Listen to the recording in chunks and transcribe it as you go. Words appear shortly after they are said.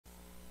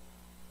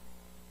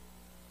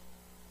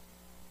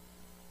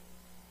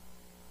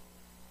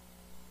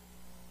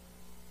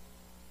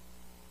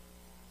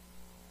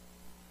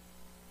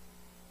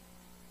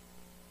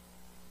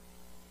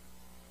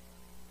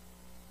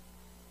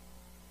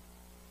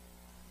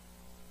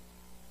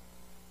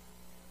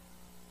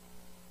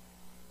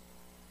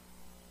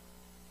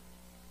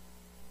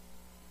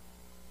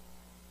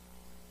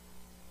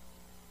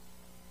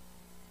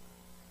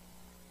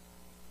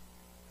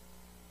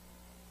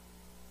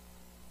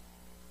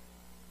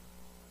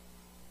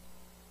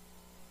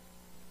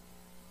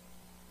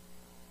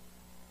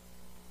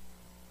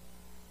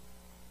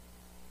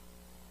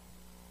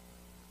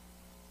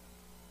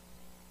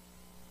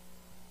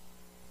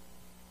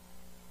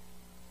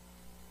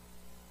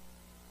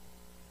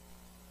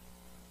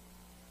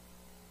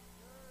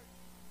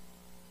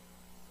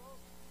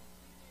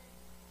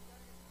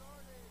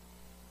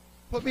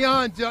Put me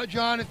on,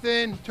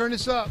 Jonathan. Turn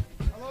this up.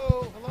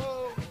 Hello,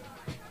 hello.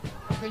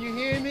 Can you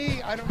hear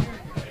me? I don't hear you.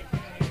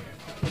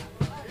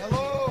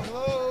 Hello,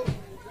 hello.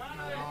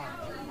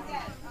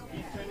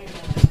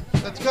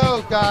 Let's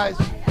go, guys.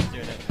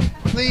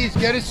 Please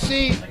get a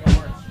seat.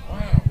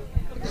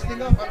 Put this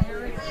thing up. I don't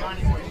hear it.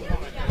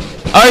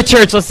 All right,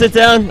 church, let's sit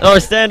down or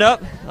stand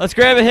up. Let's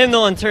grab a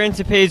hymnal and turn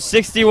to page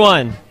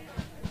 61.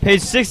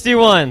 Page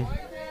 61.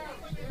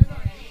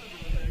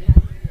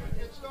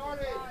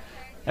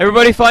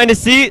 Everybody find a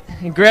seat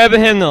and grab a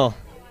hymnal.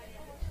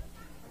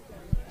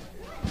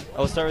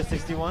 I'll start with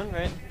 61,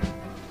 right?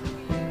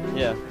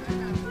 Yeah.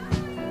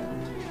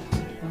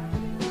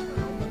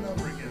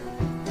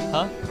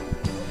 Huh?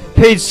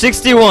 Page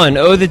 61,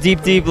 Oh, the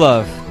Deep, Deep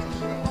Love.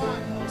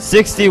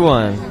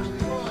 61.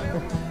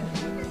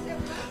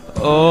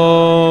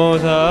 Oh,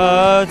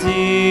 the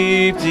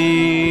deep,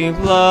 deep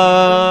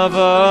love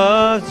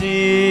of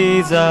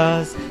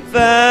Jesus,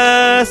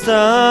 vast,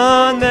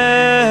 unmeasured,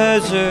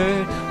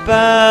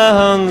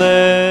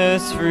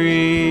 boundless,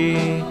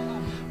 free,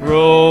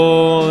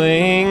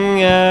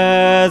 rolling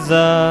as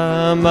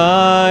a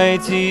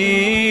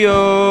mighty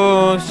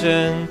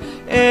ocean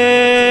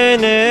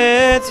in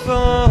its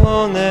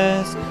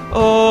fullness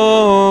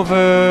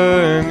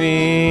over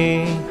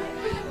me,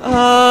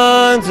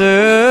 underneath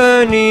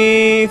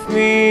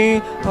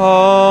me,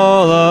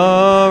 all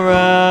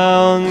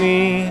around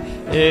me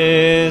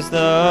is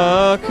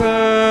the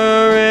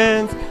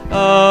current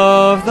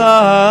of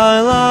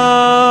thy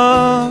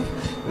love,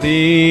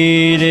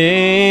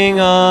 leading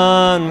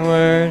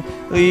onward,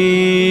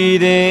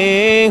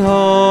 leading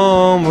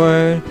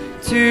homeward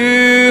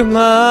to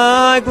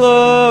my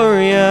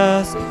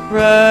glorious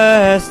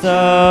rest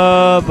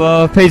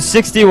above. Page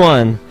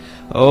 61.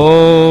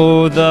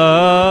 Oh,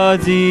 the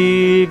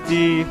deep,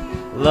 deep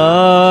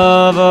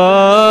love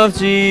of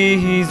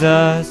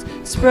Jesus,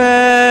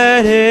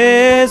 spread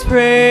his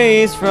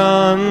praise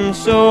from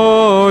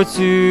shore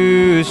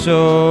to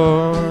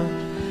shore.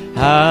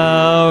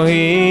 How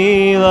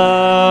he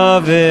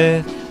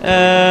loveth,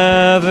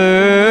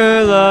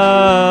 ever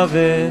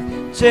loveth,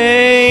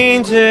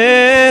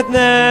 changeth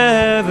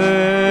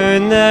never,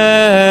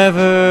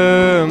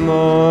 never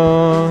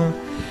more.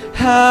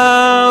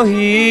 How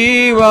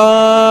he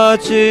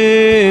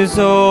watches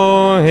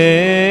o'er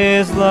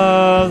his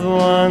loved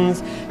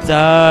ones,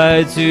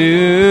 died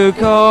to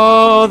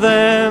call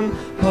them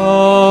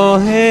all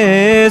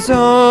his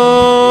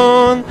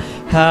own.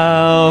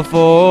 How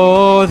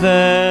for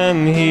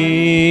them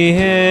he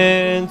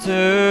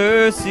intercedeth,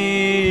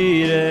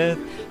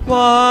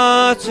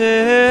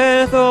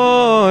 watcheth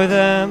o'er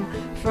them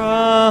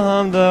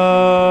from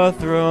the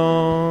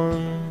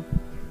throne.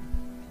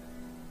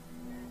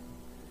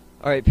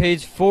 All right,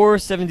 page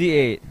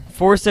 478.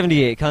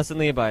 478,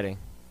 Constantly Abiding.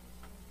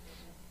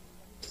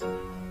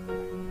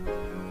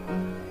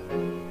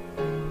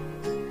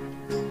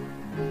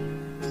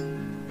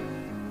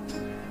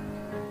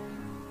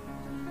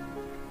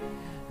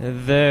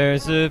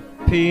 There's a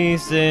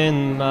peace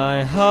in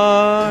my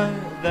heart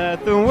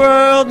that the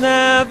world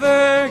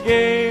never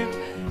gave,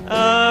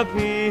 a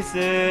peace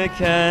it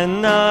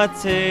cannot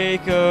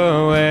take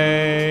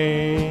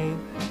away.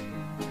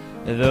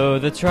 Though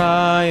the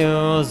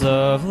trials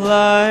of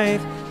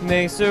life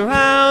may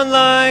surround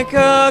like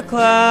a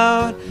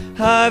cloud,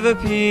 I've a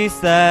peace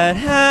that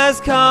has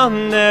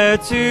come there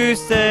to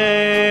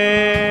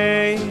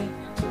stay.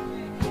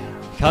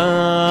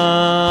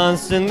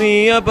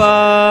 Constantly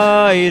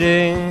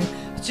abiding,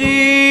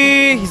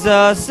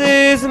 Jesus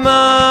is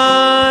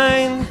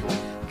mine.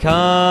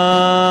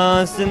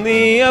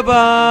 Constantly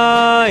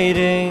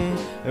abiding,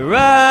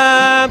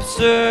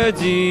 rapture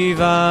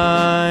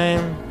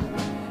divine.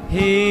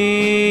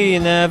 He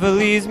never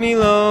leaves me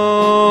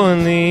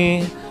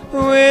lonely,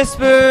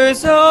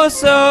 whispers oh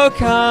so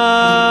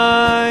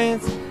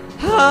kind,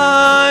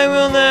 I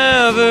will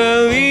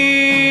never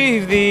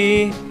leave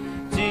thee,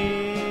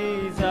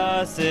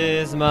 Jesus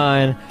is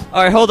mine.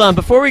 All right, hold on.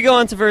 Before we go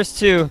on to verse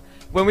 2,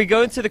 when we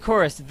go into the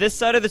chorus, this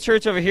side of the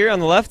church over here on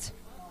the left,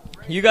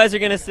 you guys are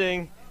going to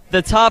sing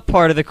the top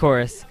part of the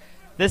chorus.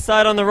 This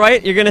side on the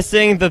right, you're going to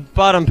sing the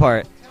bottom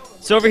part.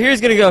 So over here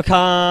is going to go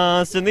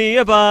constantly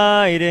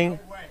abiding.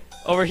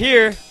 Over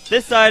here,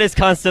 this side is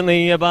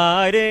constantly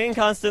abiding,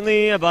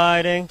 constantly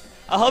abiding.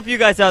 I'll help you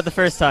guys out the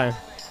first time.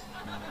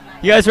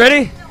 You guys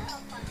ready?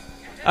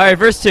 All right,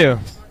 verse 2.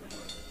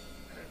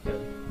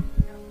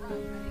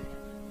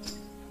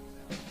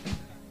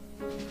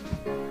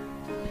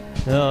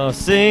 Oh,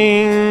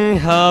 sing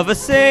of a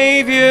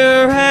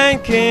Savior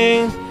and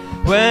King,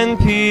 when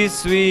peace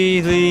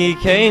sweetly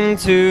came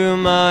to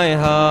my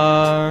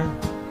heart.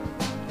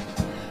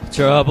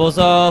 Troubles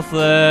all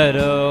fled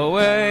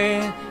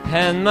away,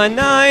 and my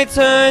night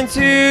turned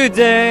to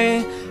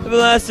day.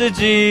 Blessed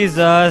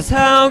Jesus,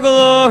 how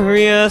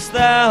glorious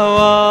thou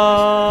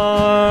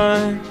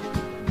art.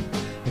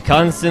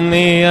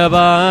 Constantly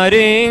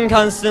abiding,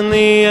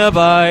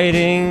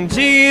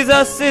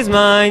 Jesus is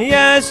mine,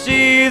 yes,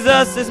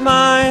 Jesus is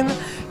mine.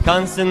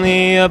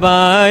 constantly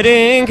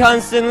abiding,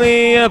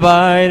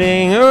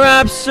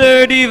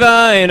 rapture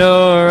divine,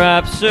 oh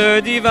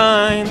rapture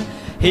divine.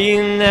 He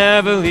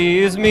never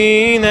leaves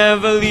me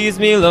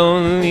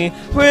lonely.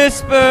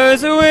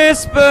 Whispers,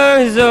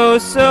 whispers, oh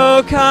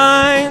so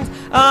kind.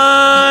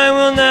 I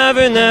will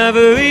never,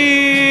 never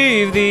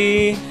leave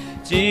thee.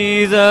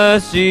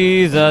 Jesus,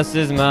 Jesus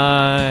is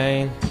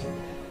mine.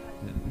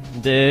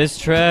 This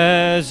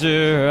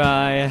treasure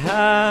I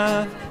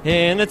have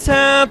in a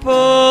temple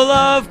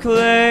of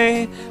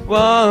clay,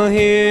 while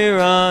here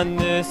on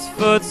this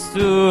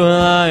footstool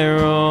I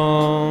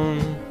roam.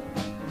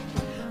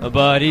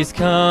 But he's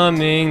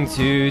coming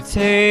to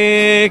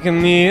take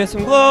me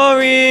some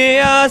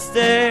glorious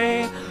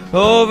day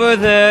over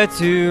there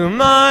to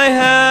my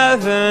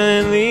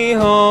heavenly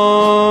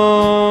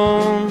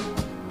home.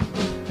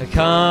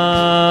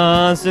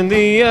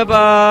 Constantly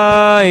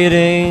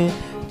abiding,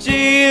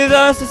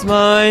 Jesus is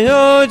mine,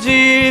 oh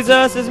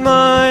Jesus is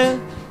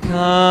mine.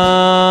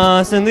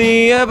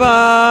 Constantly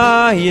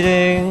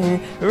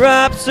abiding,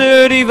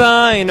 rapture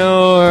divine,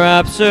 oh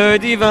rapture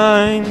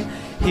divine.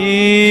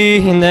 He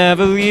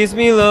never leaves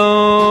me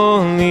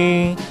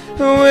lonely.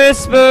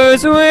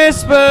 Whispers,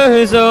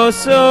 whispers, oh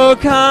so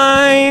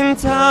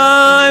kind.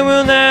 I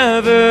will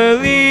never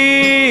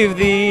leave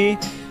thee.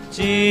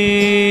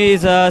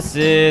 Jesus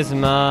is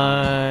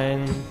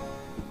mine.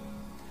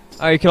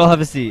 All right, you can all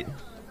have a seat.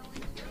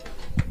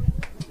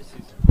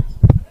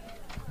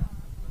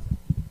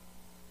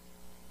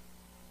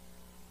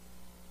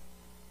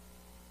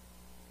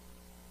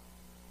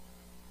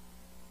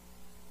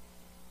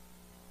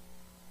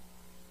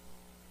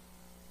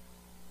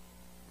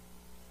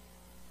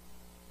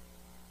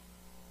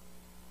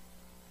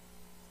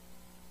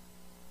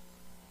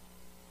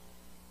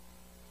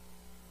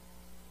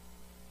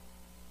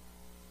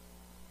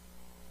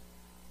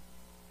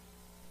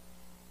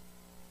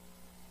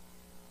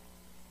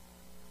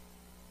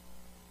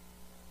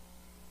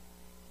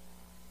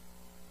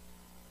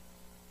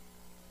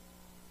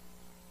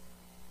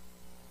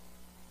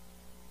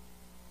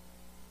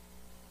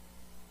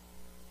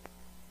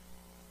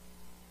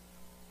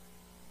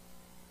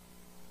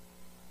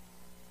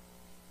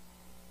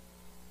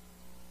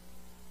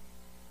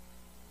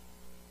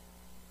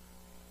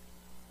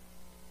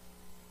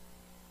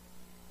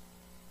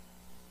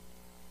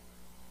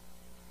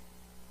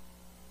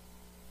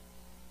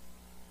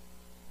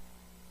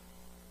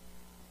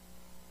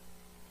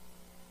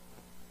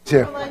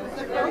 Here.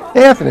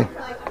 Anthony,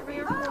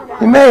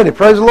 you made it.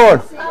 Praise the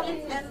Lord.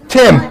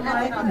 Tim,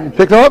 you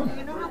picked up?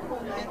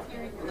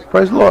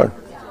 Praise the Lord.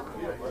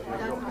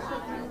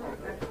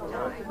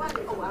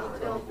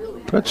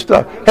 Good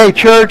stuff. Hey,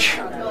 church.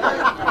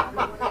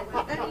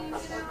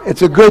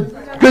 It's a good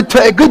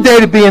day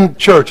to be in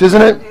church, isn't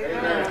it?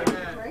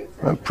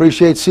 I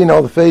appreciate seeing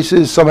all the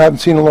faces. Some I haven't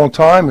seen in a long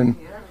time, and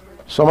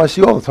some I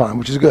see all the time,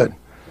 which is good.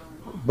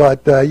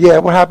 But yeah,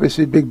 we're happy to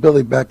see Big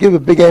Billy back. Give a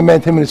big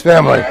amen to him and his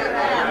family.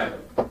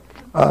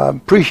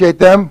 Appreciate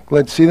them.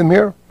 Glad to see them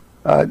here.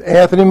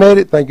 Anthony made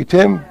it. Thank you,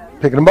 Tim.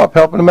 Picking him up,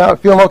 helping him out.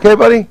 Feeling okay,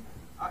 buddy?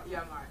 Yeah,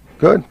 I'm all right.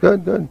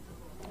 Good.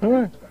 All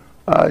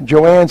right.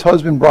 Joanne's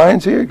husband,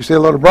 Brian's here. You can say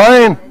hello to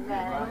Brian.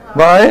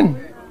 Brian.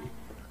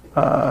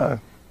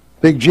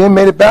 Big Jim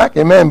made it back.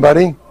 Amen,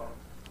 buddy.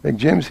 Big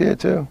Jim's here,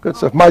 too. Good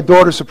stuff. My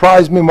daughter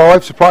surprised me. My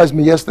wife surprised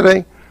me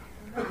yesterday.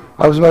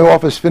 I was in my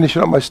office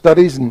finishing up my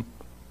studies, and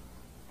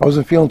I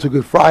wasn't feeling too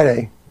good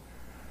Friday.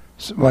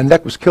 So my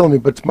neck was killing me,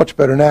 but it's much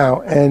better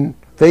now. And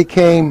they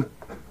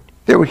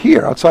were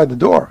here outside the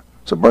door.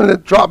 So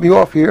Bernadette dropped me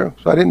off here,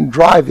 so I didn't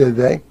drive the other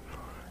day.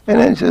 And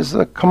then she says,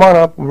 come on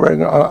up,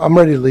 I'm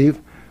ready to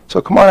leave. So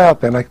come on out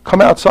then. I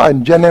come outside,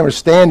 and Jen and I were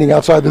standing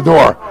outside the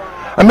door.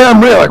 I mean, I'm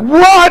really like,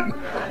 what?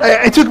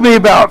 It took me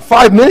about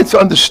 5 minutes to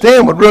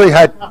understand what really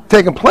had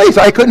taken place.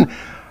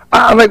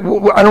 I'm like,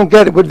 I don't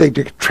get it. What, did they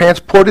get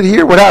transported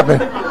here? What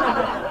happened?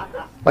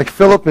 Like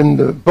Philip in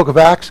the book of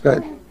Acts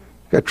got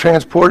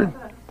transported.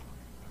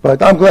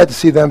 But I'm glad to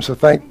see them, so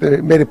they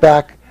made it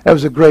back. That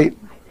was a great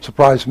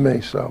surprise for me.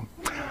 So,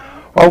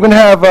 well, we're going to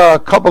have a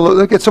couple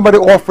of, get somebody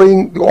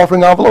offering the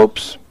offering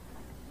envelopes.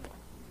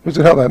 Who's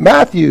going to help out?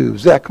 Matthew,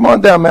 Zach, come on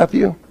down,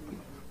 Matthew.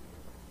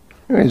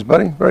 Here he is,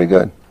 buddy. Very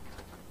good.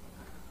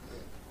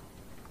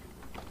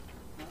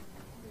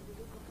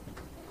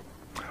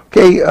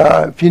 Okay,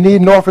 if you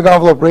need an offering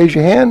envelope, raise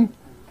your hand,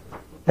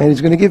 and he's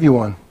going to give you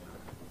one.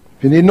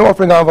 If you need an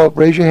offering envelope,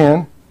 raise your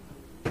hand.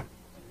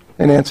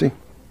 Hey, Nancy.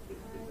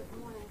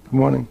 Good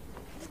morning.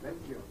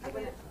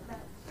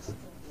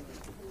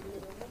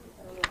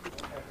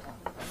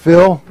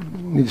 Phil,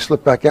 you need to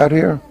slip back out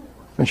here.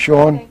 And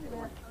Sean.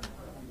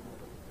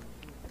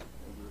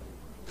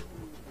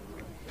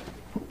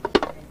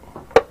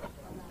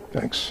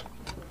 Thanks.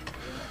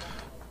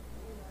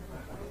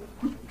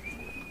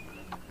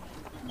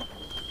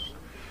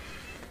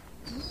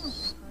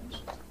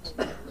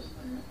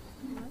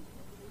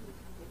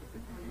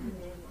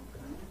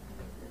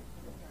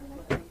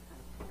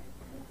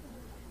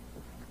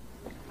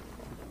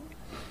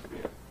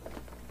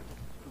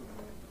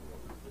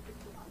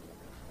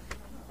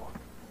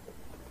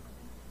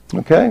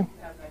 Okay.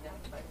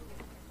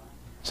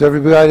 Is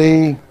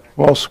everybody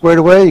all squared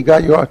away? You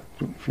got your...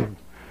 If you're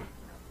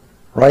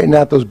writing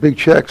out those big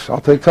checks, I'll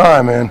take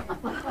time, man.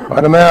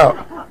 Write them out.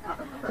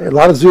 Hey, a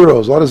lot of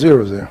zeros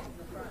there.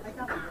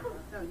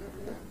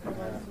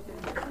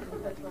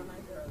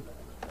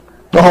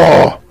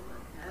 Oh,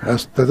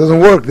 that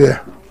doesn't work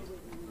there.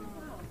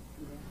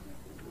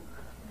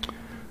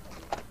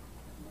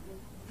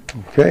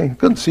 Okay,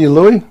 good to see you,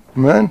 Louis,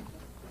 man.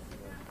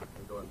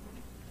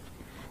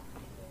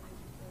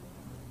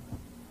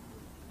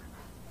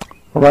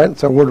 All right,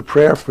 let's have a word of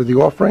prayer for the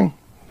offering.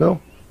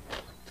 Bill?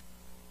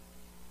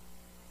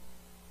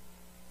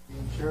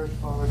 In church,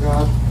 Father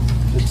God,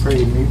 just pray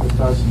you meet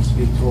with us and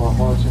speak to our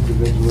hearts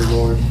individually,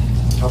 Lord.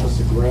 Help us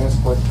to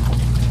grasp what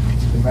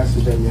the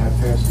message that you have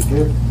for us to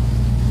give.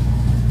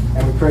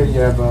 And we pray that you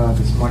have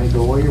this money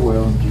go where you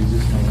will, in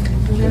Jesus'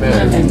 name.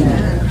 Amen.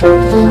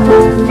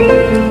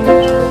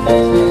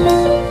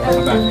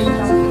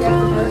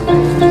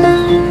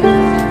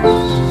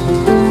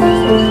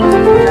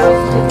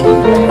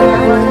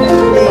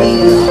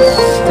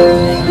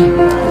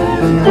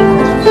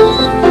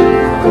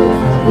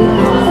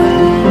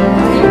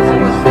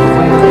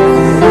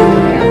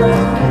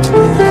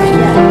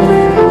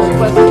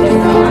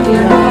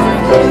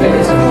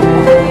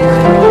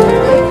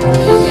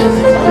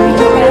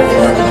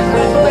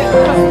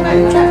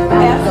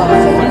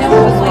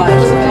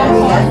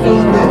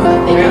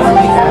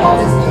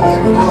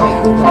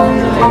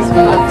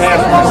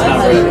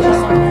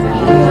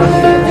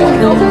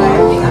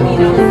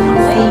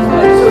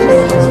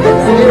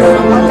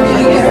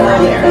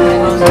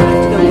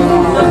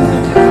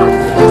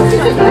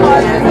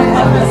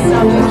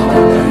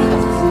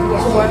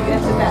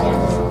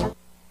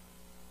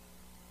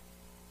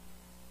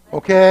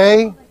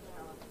 Okay.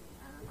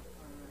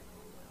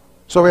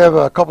 So we have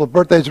a couple of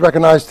birthdays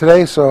recognized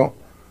today. So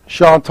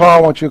Chantal, I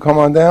want you to come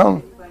on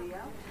down.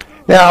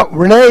 Now,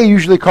 Renee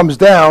usually comes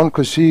down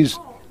because she's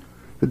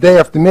the day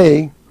after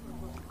me.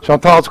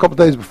 Chantal's a couple of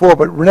days before,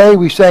 but Renee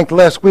we sang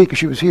last week because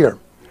she was here.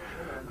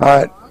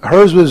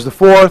 Hers was the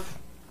 4th.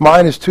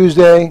 Mine is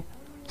Tuesday.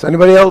 Is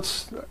anybody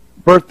else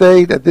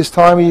birthday at this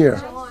time of year?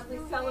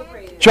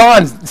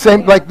 John's the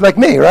same like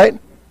me, right?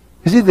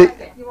 Is he the?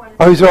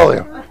 Oh, he's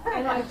earlier.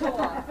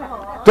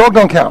 Dog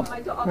don't count.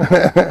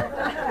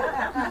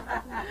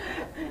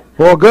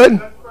 We're all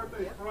good?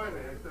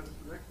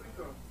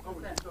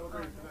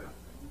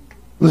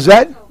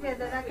 Lizette? Yeah,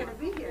 they're not going to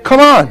be here.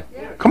 Come on.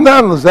 Come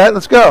down, Lizette.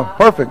 Let's go.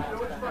 Perfect.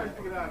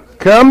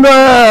 Come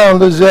down,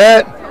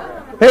 Lizette.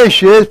 Here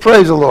she is.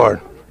 Praise the Lord.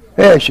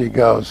 There she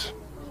goes.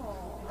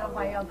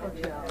 My Uncle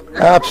Joe.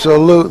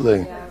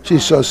 Absolutely.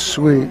 She's so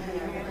sweet.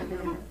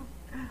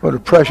 What a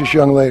precious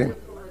young lady.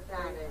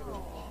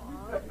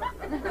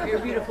 You're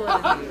beautiful.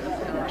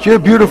 You're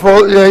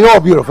beautiful. Yeah, you're all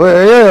beautiful.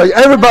 Yeah,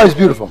 everybody's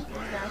beautiful.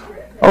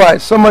 All right,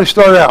 somebody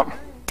start out.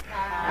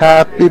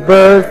 Happy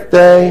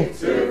birthday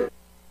to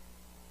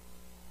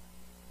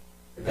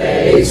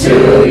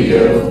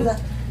you.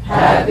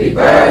 Happy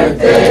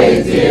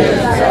birthday, dear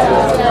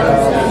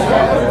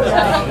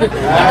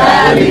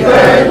Happy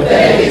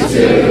birthday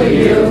to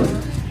you.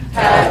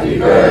 Happy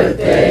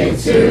birthday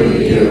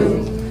to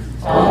you.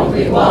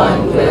 Only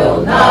one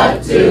will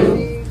not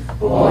do.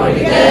 Born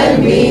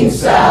again means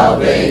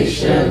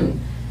salvation.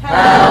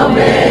 How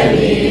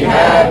many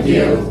have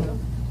you?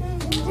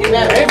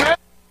 Amen.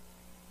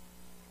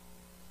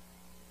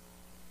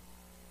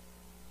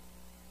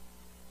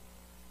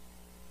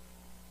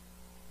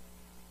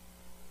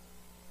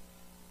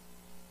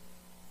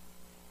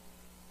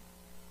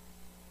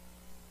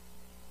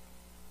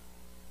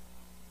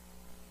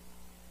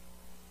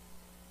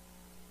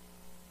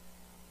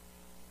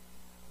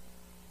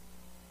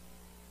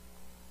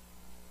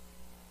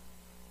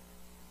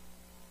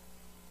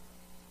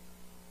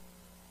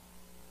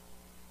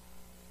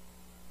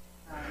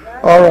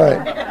 All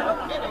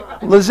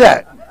right.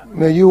 Lizette,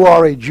 now you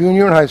are a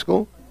junior in high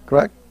school,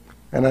 correct?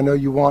 And I know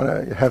you want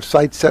to have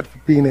sights set for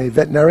being a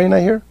veterinarian, I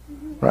hear,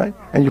 right?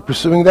 And you're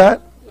pursuing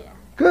that? Yeah.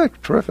 Good,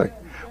 terrific.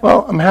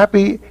 Well, I'm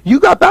happy. You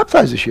got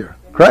baptized this year,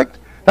 correct?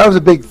 That was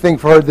a big thing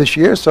for her this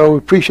year, so we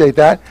appreciate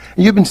that.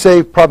 And you've been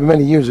saved probably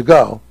many years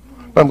ago,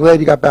 but I'm glad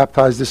you got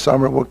baptized this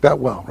summer. It worked out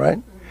well, right?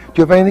 Do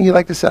you have anything you'd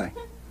like to say?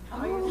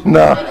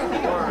 No.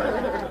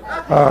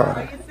 All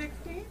right.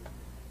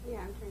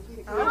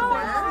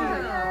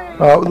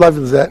 Oh, love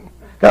you, Lizette.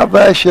 God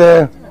bless you.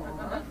 All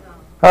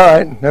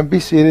right, now be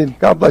seated.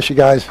 God bless you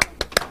guys.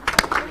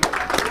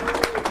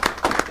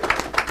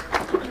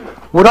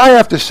 What I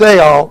have to say,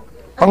 I'm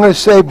going to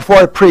say before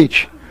I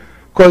preach,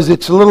 because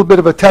it's a little bit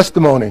of a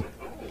testimony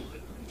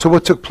to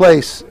what took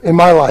place in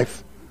my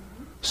life.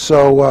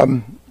 So,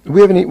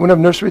 we have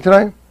nursery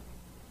tonight?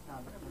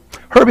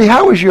 Herbie,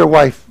 how is your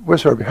wife?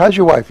 Where's Herbie? How's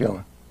your wife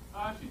feeling?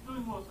 She's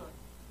doing well, sir.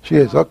 She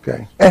is,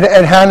 okay.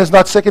 And Hannah's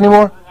not sick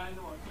anymore?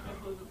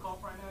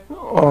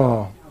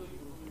 Oh.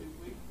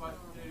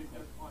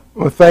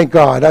 Well, thank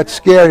God. That's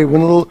scary.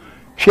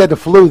 She had the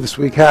flu this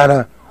week,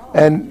 Hannah,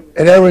 and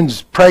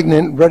Erin's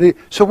pregnant, ready.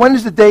 So when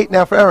is the date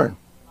now for Erin?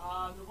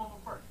 November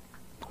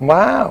 1st.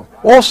 Wow.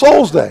 All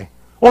Souls Day.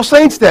 All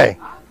Saints Day.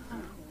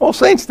 All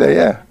Saints Day,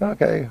 yeah.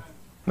 Okay.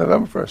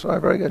 November 1st. All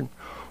right, very good.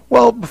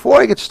 Well, before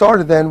I get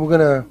started then, you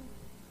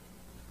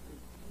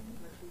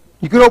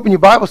can open your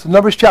Bibles to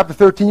Numbers chapter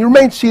 13. You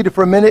remain seated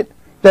for a minute.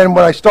 Then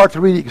when I start to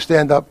read it, you can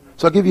stand up.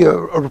 So I'll give you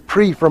a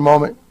reprieve for a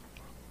moment.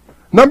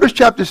 Numbers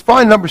chapter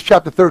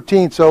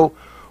 13. So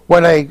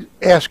when I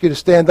ask you to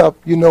stand up,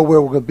 you know where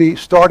we're going to be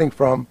starting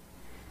from.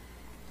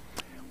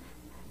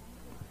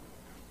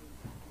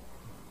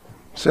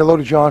 Say hello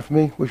to John for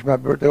me. Wish him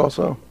happy birthday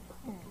also.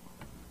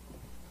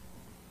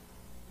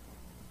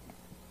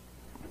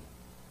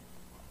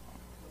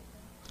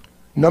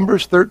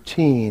 Numbers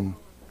 13.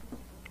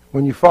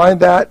 When you find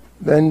that,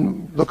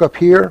 then look up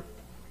here.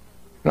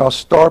 And I'll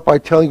start by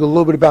telling you a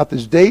little bit about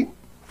this date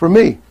for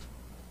me.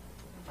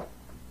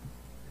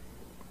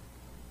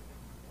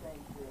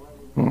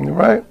 All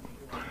right.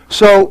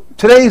 So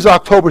today is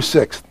October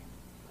 6th.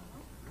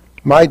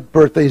 My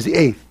birthday is the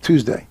 8th,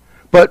 Tuesday.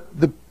 But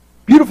the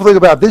beautiful thing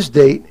about this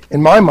date,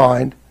 in my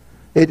mind,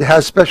 it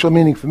has special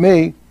meaning for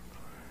me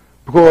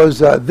because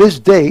this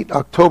date,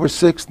 October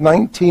 6th,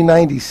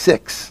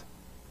 1996,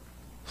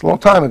 it's a long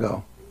time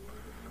ago.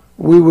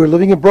 We were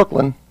living in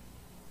Brooklyn,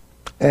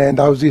 and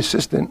I was the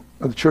assistant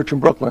of the church in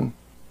Brooklyn.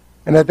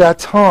 And at that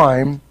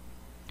time,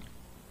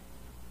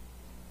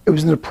 it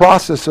was in the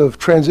process of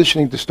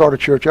transitioning to start a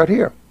church out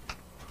here.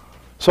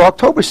 So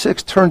October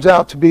 6th turns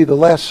out to be the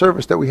last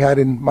service that we had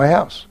in my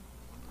house.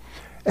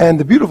 And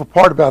the beautiful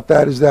part about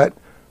that is that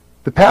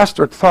the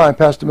pastor at the time,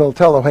 Pastor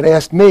Militello, had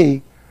asked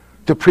me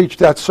to preach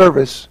that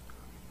service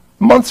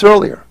months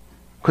earlier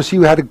because he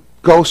had to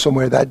go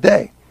somewhere that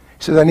day.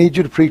 He said, I need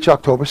you to preach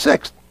October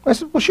 6th. I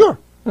said, well, sure.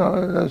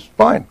 That's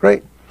fine.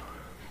 Great.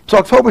 So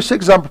October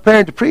 6th, I'm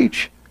preparing to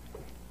preach.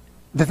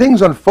 The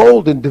things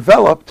unfolded and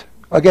developed,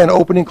 again,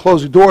 opening,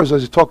 closing doors,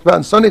 as I talked about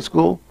in Sunday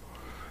school,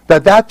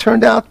 that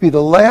turned out to be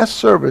the last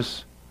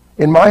service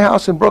in my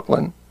house in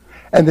Brooklyn.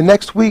 And the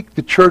next week,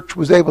 the church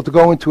was able to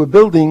go into a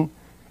building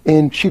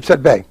in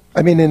Sheepshead Bay.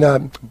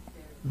 In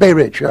Bay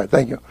Ridge. Right,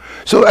 thank you.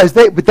 So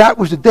but that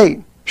was the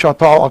date,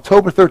 Chantal.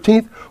 October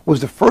 13th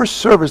was the first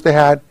service they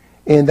had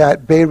in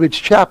that Bay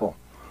Ridge chapel.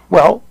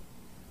 Well,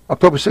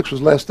 October 6th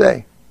was the last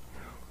day.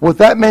 What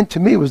that meant to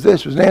me was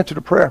this, was an answer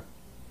to prayer.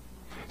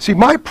 See,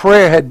 my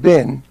prayer had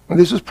been, and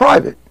this was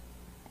private,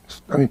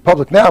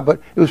 public now,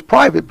 but it was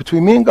private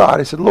between me and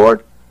God. I said,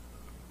 Lord,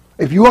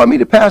 if you want me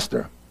to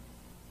pastor,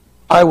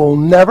 I will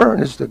never,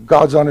 and this is the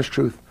God's honest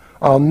truth,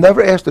 I'll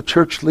never ask the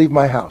church to leave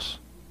my house.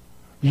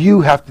 You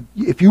have to,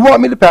 if you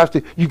want me to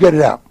pastor, you get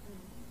it out.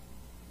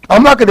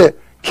 I'm not going to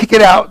kick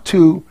it out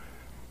to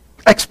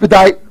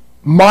expedite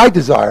my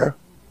desire.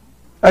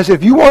 I said,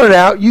 if you want it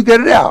out, you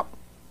get it out.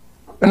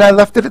 And I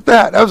left it at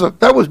that.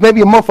 That was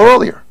maybe a month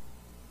earlier.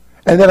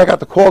 And then I got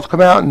the call to come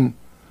out and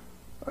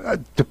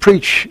to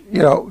preach,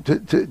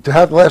 to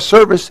have the last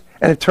service.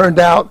 And it turned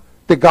out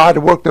that God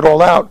had worked it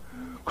all out.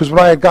 Because when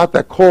I had got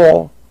that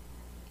call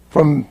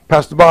from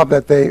Pastor Bob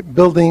that the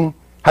building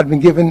had been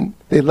given,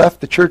 they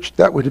left the church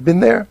that would have been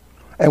there,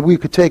 and we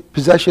could take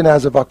possession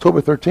as of October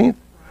 13th.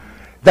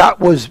 That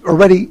was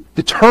already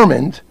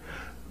determined.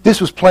 This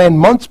was planned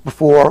months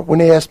before when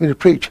they asked me to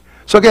preach.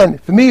 So again,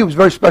 for me, it was a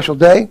very special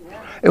day.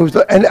 It was,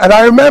 and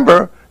I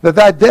remember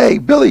that day,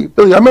 Billy,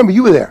 I remember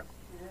you were there.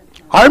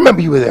 I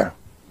remember you were there.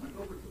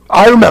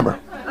 I remember.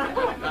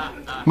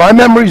 My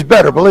memory's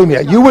better, believe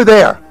me. You were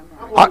there.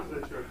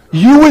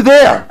 You were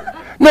there.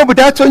 No, but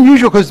that's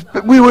unusual because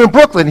we were in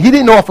Brooklyn. He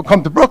didn't often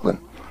come to Brooklyn.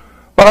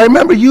 But I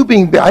remember you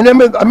being there. I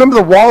remember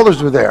the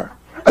Wallers were there.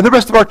 And the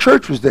rest of our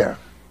church was there.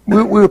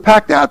 We were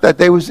packed out that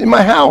day. It was in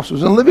my house. It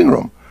was in the living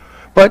room.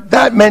 But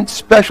that meant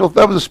special.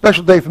 That was a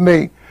special day for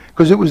me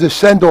because it was a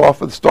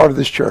send-off at the start of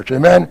this church.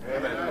 Amen?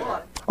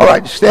 Amen. All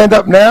right, stand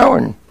up now,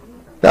 and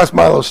that's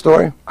my little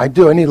story. I need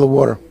a little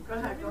water.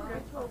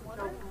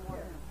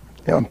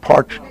 Yeah, I'm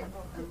parched.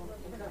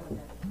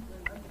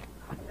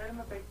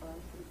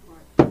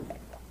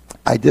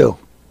 I do.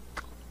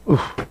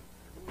 Oof.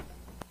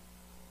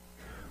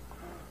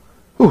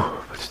 Ooh,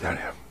 what's down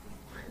here?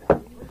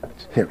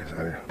 Here it is, down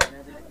here.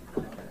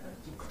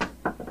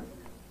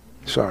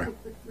 Sorry.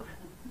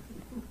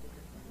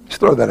 Just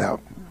throw that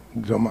out, if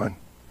you don't mind.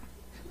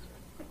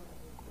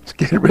 Let's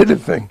get rid of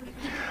the thing.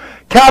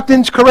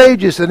 Captains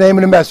Courageous, the name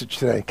of the message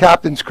today.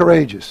 Captains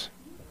Courageous.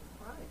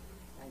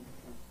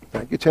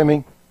 Thank you,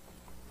 Timmy.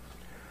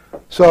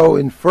 So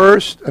in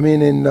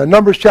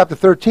Numbers chapter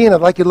 13,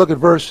 I'd like you to look at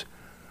verse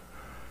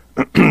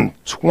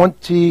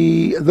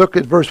 20, look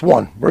at verse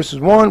 1. Verses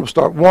 1, we'll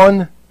start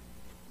 1,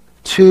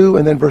 2,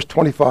 and then verse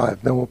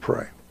 25. Then we'll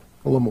pray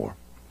a little more.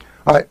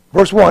 All right,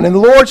 verse 1. And the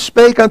Lord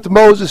spake unto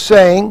Moses,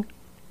 saying,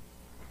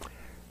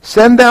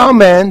 Send thou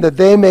men, that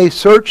they may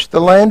search the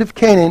land of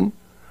Canaan,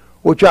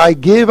 which I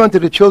give unto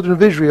the children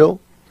of Israel.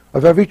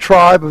 Of every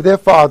tribe of their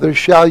fathers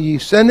shall ye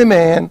send a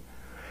man,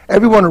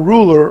 every one a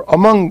ruler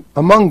among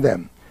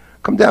them.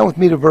 Come down with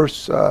me to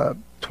verse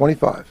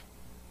 25.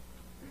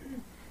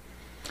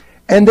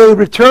 And they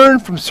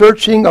returned from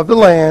searching of the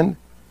land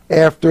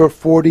after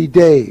 40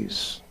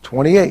 days.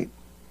 28.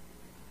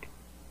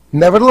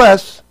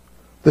 Nevertheless,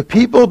 the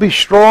people be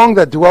strong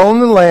that dwell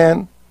in the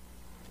land,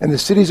 and the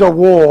cities are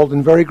walled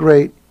and very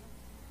great.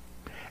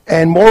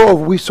 And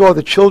moreover, we saw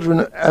the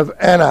children of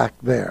Anak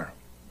there.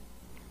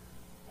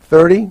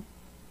 30.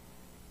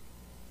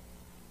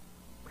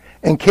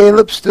 And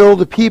Caleb stilled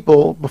the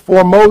people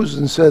before Moses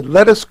and said,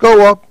 let us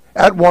go up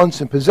at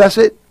once and possess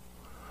it,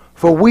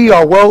 for we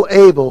are well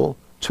able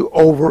to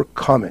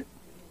overcome it.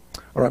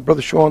 All right,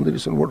 Brother Sean, lead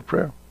us in a word of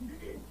prayer.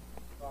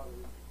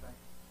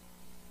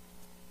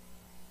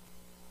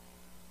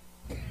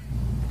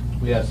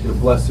 We ask you to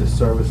bless this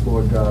service,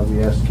 Lord God.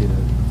 We ask you to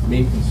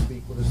meet and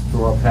speak with us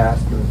through our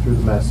pastor and through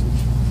the message.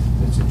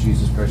 It's in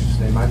Jesus' precious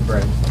name I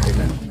pray.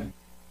 Amen.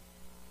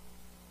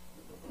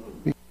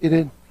 You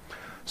did.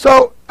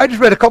 So I just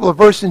read a couple of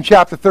verses in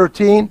chapter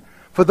 13.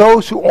 For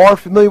those who are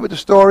familiar with the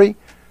story,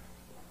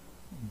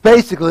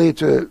 basically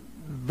it's an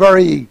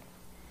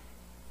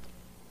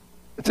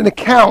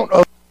account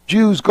of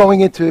Jews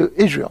going into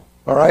Israel.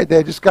 All right,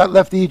 they just got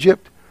left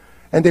Egypt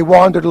and they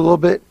wandered a little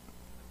bit.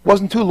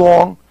 Wasn't too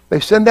long. They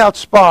send out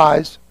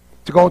spies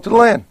to go into the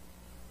land.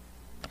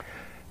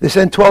 They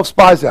send 12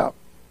 spies out.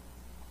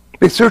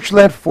 They search the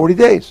land for 40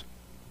 days.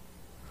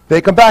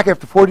 They come back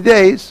after 40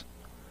 days.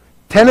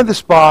 10 of the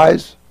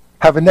spies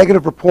have a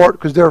negative report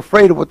because they're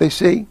afraid of what they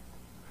see.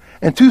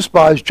 And 2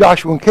 spies,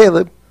 Joshua and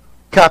Caleb,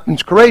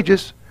 captains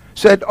courageous,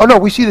 said, oh no,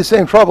 we see the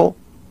same trouble,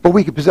 but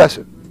we can possess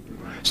it.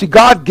 See,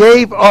 God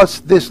gave us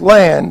this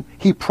land.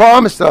 He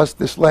promised us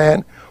this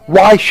land.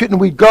 Why shouldn't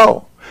we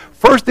go?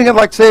 First thing I'd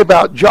like to say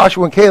about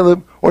Joshua and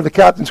Caleb, or the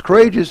captains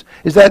courageous,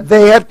 is that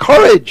they had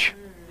courage.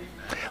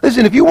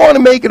 Listen, if you want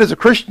to make it as a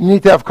Christian, you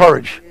need to have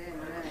courage.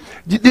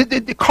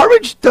 The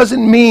courage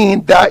doesn't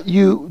mean that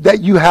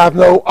you have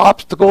no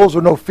obstacles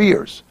or no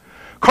fears.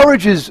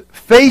 Courage is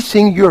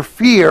facing your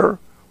fear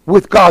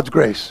with God's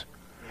grace.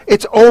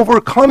 It's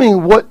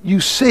overcoming what you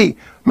see.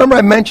 Remember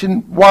I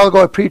mentioned a while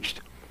ago I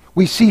preached,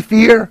 we see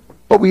fear,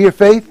 but we hear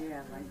faith?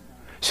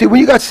 See,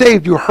 when you got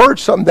saved, you heard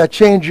something that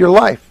changed your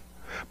life.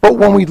 But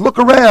when we look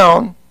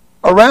around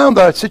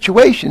our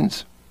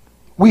situations,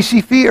 we see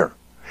fear.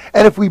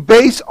 And if we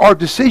base our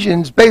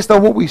decisions based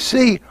on what we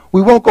see,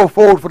 we won't go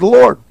forward for the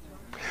Lord.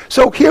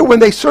 So here, when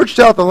they searched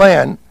out the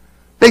land,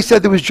 they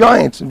said there was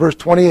giants in verse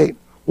 28.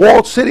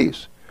 Walled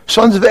cities,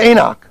 sons of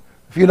Anak.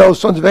 If you know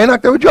sons of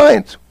Anak, they were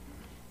giants.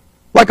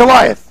 Like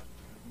Goliath.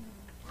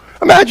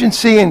 Imagine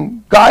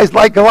seeing guys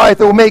like Goliath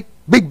that will make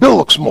Big Bill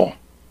look small.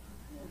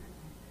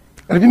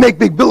 And if you make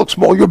Big Bill look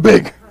small, you're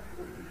big.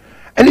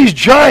 And these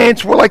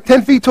giants were like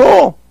 10 feet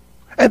tall.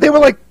 And they were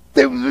like,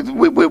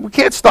 we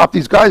can't stop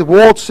these guys.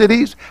 Walled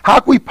cities. How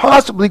can we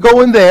possibly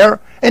go in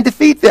there and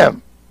defeat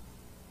them?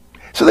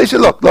 So they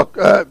said, look,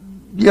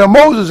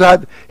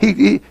 Moses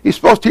he's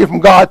supposed to hear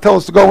from God, tell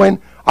us to go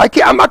in.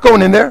 I'm not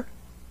going in there.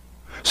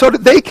 So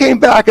they came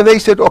back and they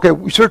said, okay,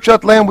 we searched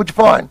out the land, what'd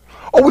you find?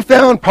 Oh, we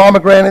found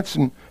pomegranates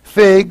and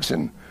figs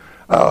and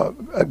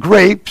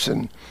grapes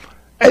and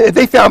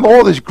they found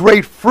all this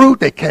great fruit.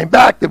 They came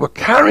back. They were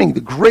carrying, the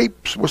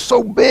grapes were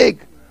so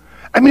big.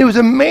 I mean, it was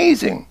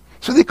amazing.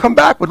 So they come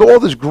back with all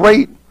this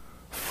great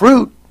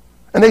fruit.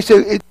 And they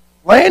say,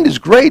 land is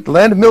great,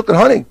 land of milk and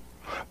honey.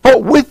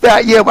 But with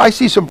that, I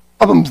see some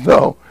problems,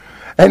 though.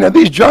 And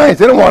these giants,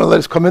 they don't want to let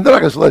us come in. They're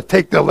not going to let us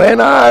take their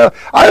land. I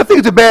don't think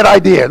it's a bad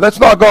idea. Let's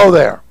not go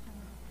there.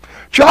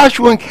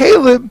 Joshua and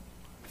Caleb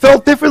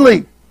felt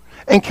differently.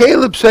 And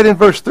Caleb said in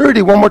verse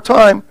 30, one more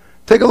time,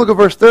 take a look at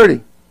verse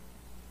 30.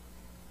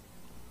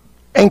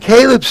 And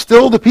Caleb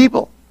stilled the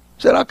people.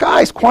 Said, oh,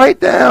 guys, quiet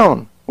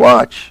down.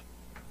 Watch.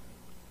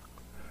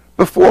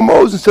 Before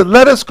Moses said,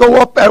 let us go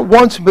up at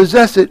once and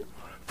possess it,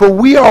 for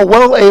we are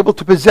well able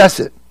to possess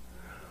it.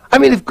 I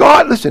mean, if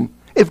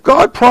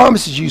God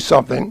promises you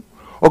something,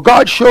 or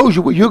God shows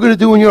you what you're going to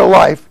do in your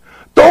life,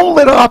 don't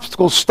let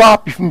obstacles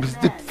stop you from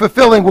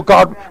fulfilling what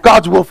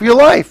God's will for your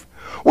life.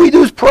 What you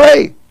do is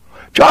pray.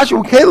 Joshua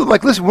and Caleb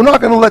like, listen, we're not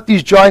going to let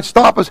these giants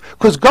stop us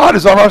because God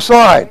is on our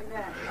side.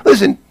 Amen.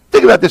 Listen,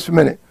 think about this for a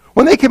minute.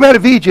 When they came out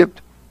of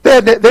Egypt,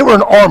 they were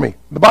an army.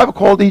 The Bible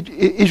called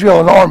Israel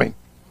an army.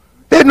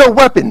 They had no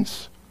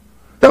weapons.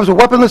 That was a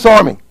weaponless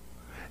army.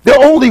 Their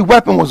only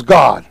weapon was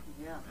God.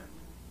 Yeah.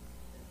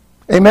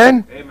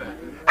 Amen? Amen.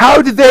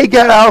 How did they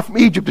get out from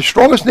Egypt, the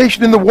strongest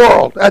nation in the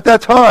world at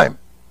that time,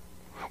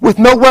 with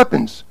no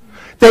weapons?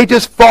 They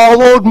just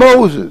followed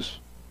Moses.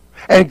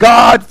 And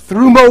God,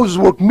 through Moses,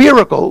 worked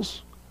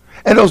miracles.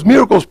 And those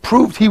miracles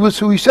proved he was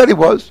who he said he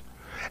was.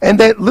 And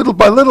that little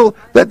by little,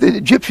 that the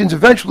Egyptians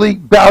eventually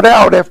bowed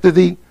out after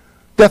the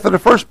death of the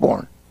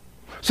firstborn.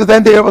 So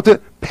then they were able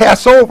to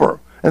pass over.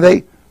 And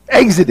they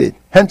exited.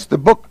 Hence the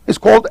book is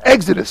called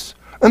Exodus.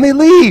 And they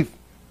leave.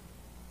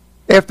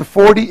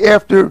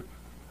 After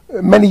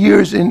many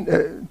years,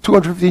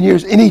 215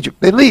 years in Egypt,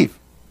 they leave.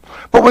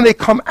 But when they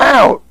come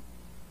out,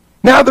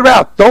 now they're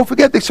out. Don't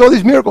forget, they saw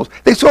these miracles.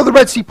 They saw the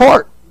Red Sea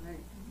part.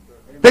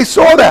 They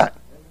saw that.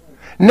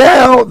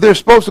 Now they're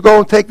supposed to go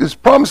and take this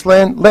promised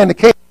land of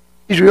Canaan,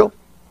 Israel,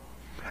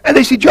 and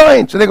they see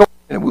giants, and they go,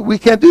 we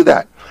can't do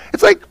that.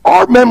 It's like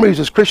our memories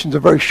as Christians are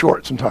very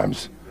short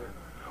sometimes.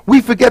 We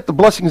forget the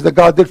blessings that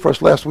God did for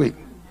us last week.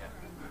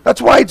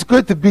 That's why it's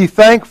good to be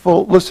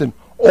thankful, listen,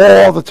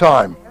 all the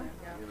time.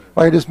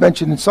 like I just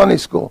mentioned in Sunday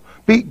school.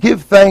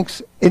 Give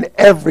thanks in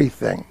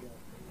everything.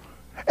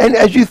 And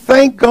as you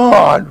thank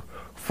God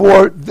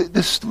for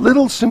this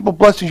little simple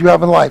blessings you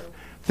have in life,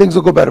 things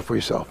will go better for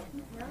yourself.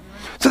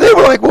 So they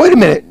were like, wait a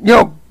minute,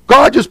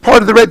 God just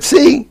parted the Red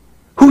Sea.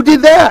 Who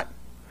did that?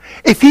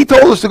 If he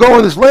told us to go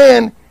in this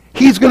land,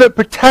 he's going to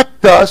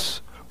protect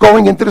us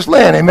going into this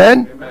land.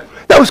 Amen? Amen?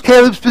 That was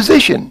Caleb's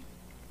position.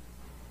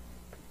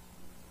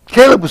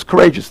 Caleb was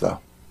courageous, though.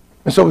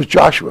 And so was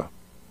Joshua.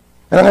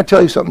 And I'm going to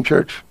tell you something,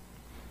 church.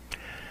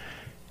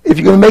 If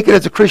you're going to make it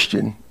as a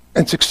Christian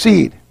and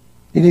succeed,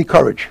 you need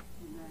courage.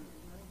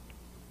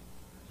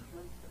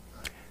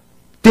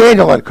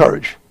 Daniel had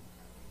courage.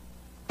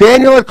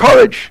 Daniel had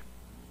courage.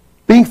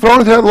 Being thrown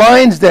into that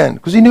lion's den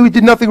because he knew he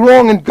did nothing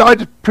wrong, and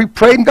God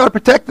prayed and God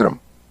protected him.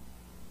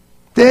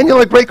 Daniel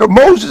had great courage.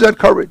 Moses had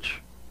courage.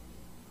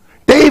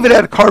 David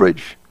had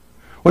courage.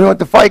 When he went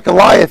to fight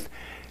Goliath,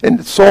 and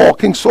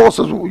King Saul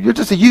says, well, you're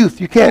just a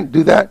youth. You can't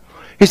do that.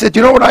 He said,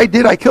 you know what I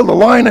did? I killed a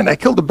lion and I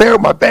killed a bear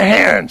with my bare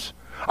hands.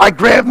 I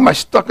grabbed him,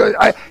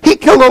 he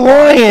killed a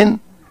lion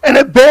and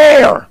a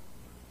bear.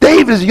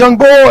 David is a young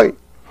boy.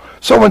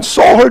 So when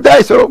Saul heard that,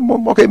 he said,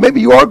 oh, okay,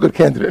 maybe you are a good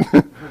candidate.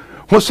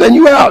 We'll send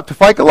you out to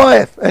fight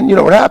Goliath. And you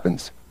know what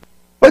happens.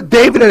 But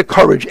David had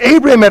courage.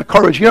 Abraham had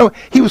courage.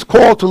 He was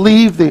called to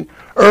leave the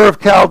Ur of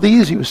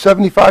Chaldees. He was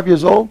 75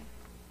 years old.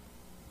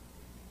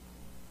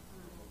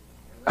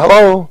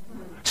 Hello?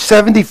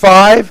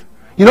 75?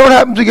 You know what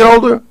happens when you get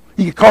older?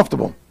 You get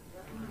comfortable.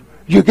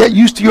 You get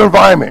used to your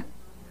environment.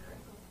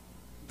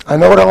 I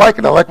know what I like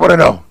and I like what I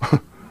know.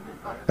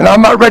 And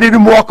I'm not ready to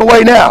walk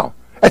away now.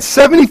 At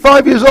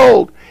 75 years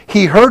old,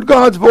 he heard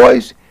God's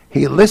voice,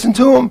 he listened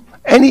to him,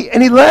 and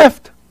he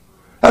left.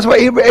 That's why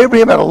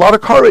Abraham had a lot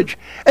of courage.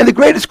 And the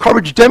greatest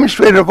courage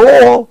demonstrated of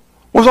all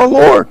was our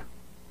Lord.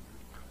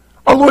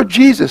 Our Lord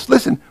Jesus.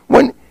 Listen,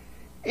 when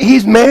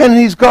he's man and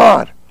he's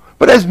God.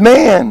 But as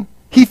man,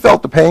 he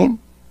felt the pain.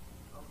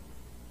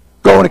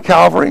 Going to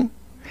Calvary.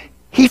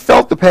 He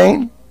felt the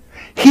pain.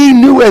 He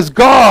knew as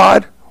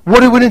God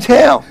what it would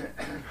entail.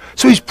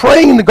 So he's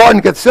praying in the Garden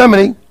of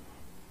Gethsemane,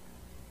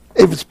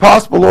 if it's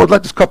possible, Lord,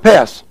 let this cup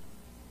pass.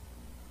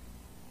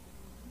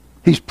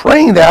 He's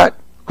praying that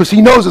because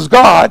he knows as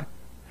God,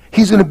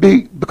 he's going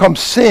to become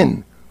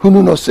sin who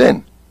knew no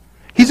sin.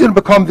 He's going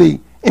to become the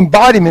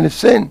embodiment of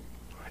sin.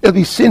 It'll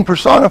be sin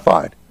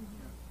personified.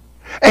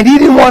 And he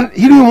didn't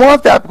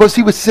want that because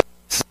he was sin.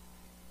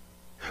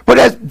 But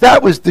as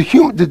that was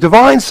the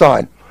divine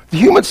side. The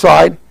human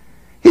side,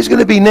 he's going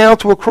to be nailed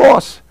to a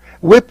cross,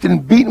 whipped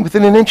and beaten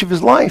within an inch of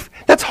his life.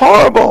 That's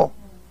horrible.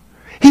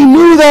 He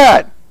knew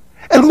that.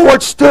 And the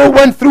Lord still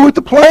went through with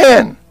the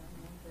plan.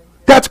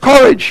 That's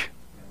courage.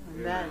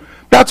 Amen.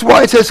 That's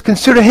why it says,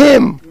 consider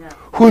him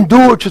who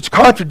endured such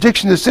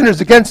contradiction of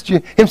sinners against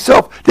you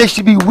himself. They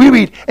should be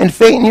wearied and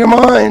faint in your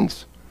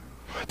minds.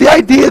 The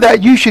idea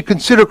that you should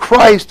consider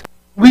Christ,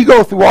 we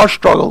go through our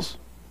struggles.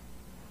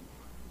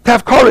 To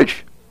have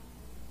courage.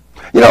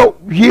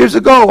 Years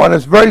ago, on a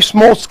very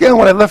small scale,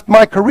 when I left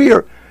my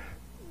career,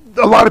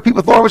 a lot of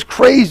people thought I was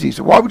crazy.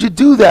 So why would you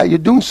do that? You're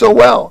doing so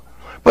well.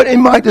 But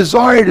in my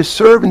desire to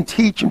serve and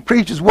teach and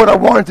preach is what I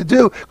wanted to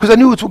do because I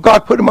knew it's what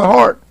God put in my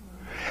heart.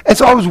 And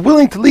so I was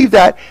willing to leave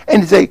that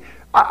and to say,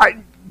 I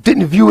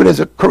didn't view it as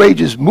a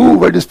courageous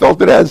move. I just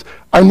felt it as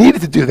I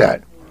needed to do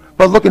that.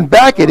 But looking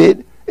back at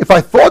it, if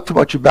I thought too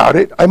much about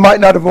it, I might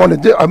not have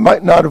wanted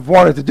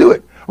to do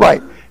it.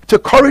 Right. It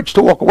took courage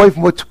to walk away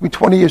from what took me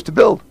 20 years to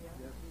build.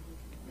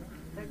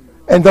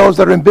 And those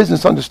that are in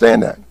business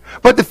understand that.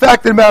 But the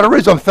fact of the matter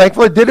is, I'm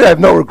thankful I did it. I have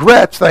no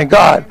regrets, thank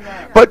God.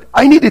 But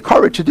I needed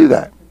courage to do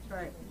that.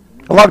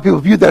 A lot of people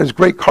viewed that as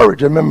great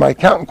courage. I remember my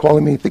accountant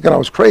calling me thinking I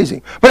was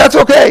crazy. But that's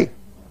okay.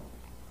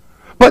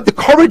 But the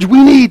courage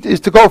we need is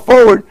to go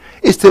forward,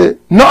 is to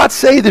not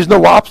say there's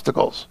no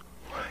obstacles.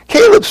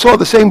 Caleb saw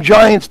the same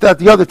giants that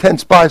the other 10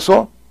 spies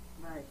saw.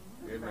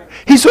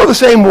 He saw the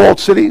same walled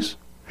cities.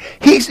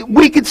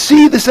 We could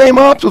see the same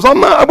obstacles.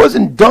 I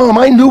wasn't dumb.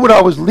 I knew what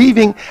I was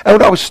leaving and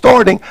what I was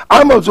starting.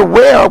 I was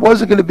aware I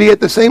wasn't going to be at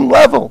the same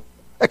level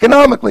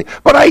economically.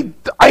 But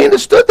I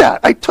understood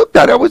that. I took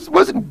that. I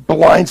wasn't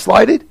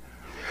blindsided.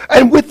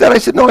 And with that, I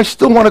said, no, I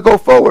still want to go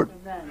forward.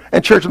 Amen.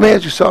 And church, let me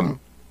ask you something.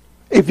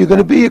 If you're going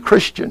to be a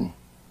Christian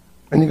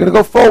and you're going to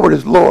go forward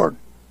as Lord,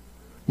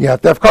 you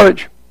have to have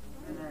courage.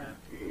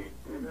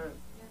 Amen.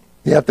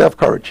 You have to have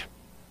courage.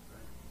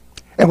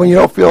 And when you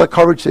don't feel like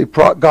courage, say,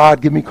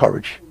 God, give me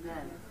courage.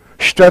 Amen.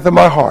 Strengthen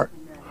my heart.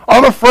 Amen.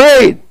 I'm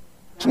afraid.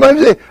 Sometimes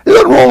you say, there's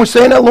nothing wrong with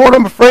saying that, Lord,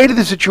 I'm afraid of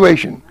this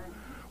situation.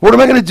 What am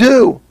I going to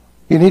do?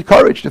 You need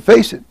courage to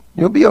face it.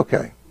 You'll be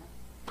okay.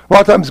 A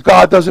lot of times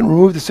God doesn't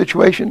remove the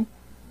situation,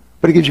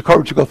 but he gives you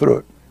courage to go through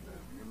it.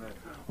 Amen.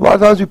 A lot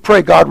of times we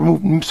pray, God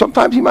remove.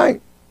 Sometimes he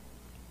might.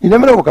 You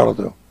never know what God will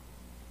do.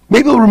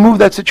 Maybe he'll remove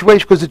that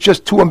situation because it's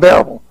just too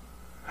unbearable.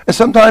 And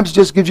sometimes it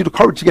just gives you the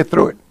courage to get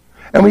through it.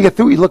 And when you get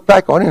through it, you look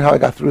back on how I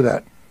got through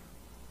that.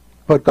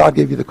 But God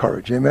gave you the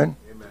courage. Amen?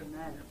 Amen.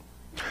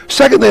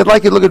 Secondly, I'd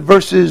like you to look at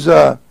verses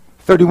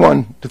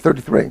 31 to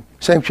 33.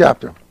 Same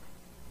chapter.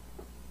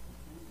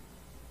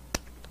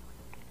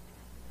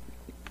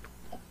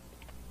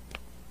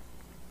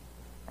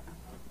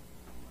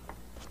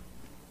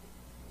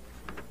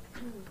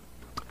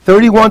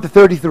 31 to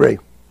 33.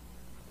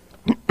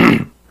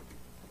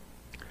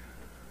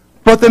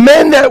 But the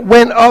men that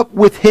went up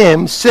with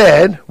him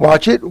said,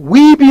 watch it,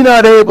 we be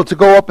not able to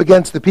go up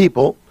against the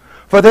people,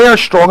 for they are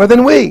stronger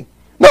than we.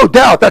 No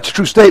doubt, that's a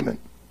true statement.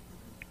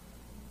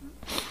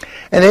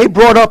 And they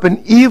brought up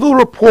an evil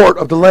report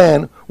of the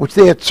land which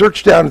they had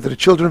searched out unto the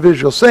children of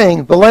Israel,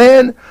 saying, the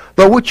land,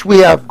 the which we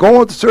have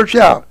gone to search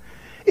out,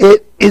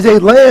 it is a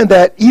land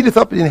that eateth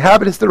up the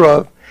inhabitants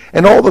thereof,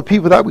 and all the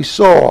people that we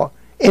saw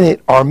in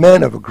it are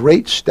men of a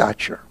great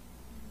stature.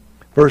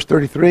 Verse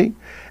 33,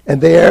 and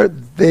there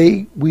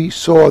we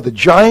saw the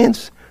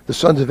giants, the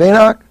sons of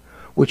Anak,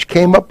 which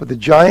came up with the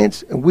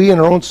giants, and we in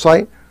our own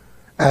sight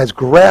as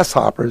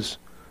grasshoppers,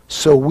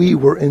 so we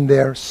were in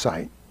their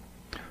sight.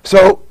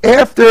 So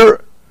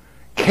after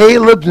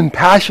Caleb's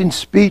impassioned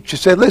speech to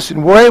say,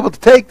 listen, we're able to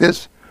take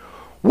this,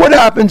 what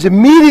happens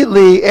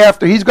immediately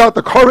after he's got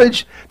the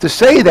courage to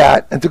say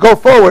that and to go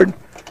forward?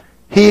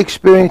 He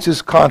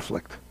experiences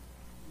conflict.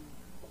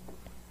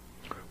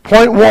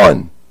 Point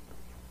one,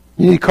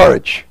 you need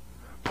courage.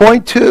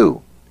 Point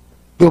two,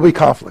 there'll be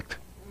conflict.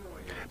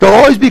 There'll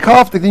always be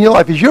conflict in your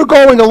life. As you're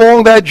going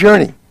along that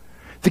journey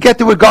to get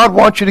to where God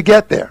wants you to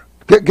get there,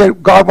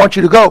 God wants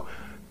you to go,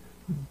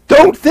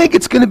 don't think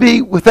it's going to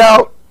be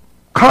without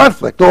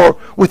conflict or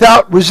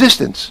without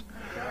resistance.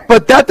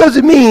 But that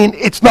doesn't mean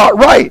it's not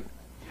right.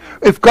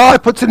 If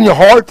God puts it in your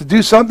heart to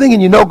do something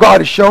and you know God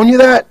has shown you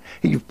that,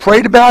 and you've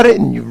prayed about it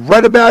and you've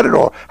read about it,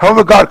 or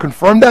however God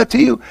confirmed that to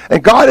you,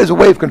 and God has a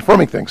way of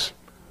confirming things.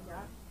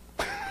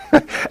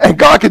 And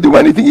God can do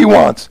anything he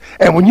wants.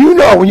 And when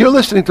you're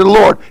listening to the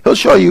Lord, he'll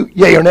show you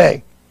yay or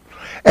nay.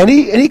 And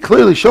he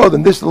clearly showed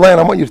them, this is the land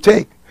I want you to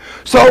take.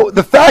 So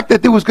the fact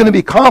that there was going to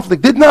be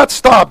conflict did not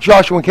stop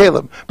Joshua and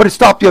Caleb, but it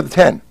stopped the other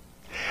 10.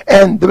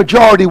 And the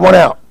majority went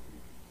out.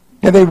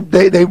 And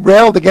they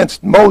railed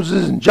against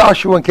Moses and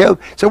Joshua and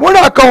Caleb. Said, we're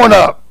not going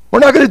up. We're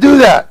not going to do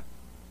that.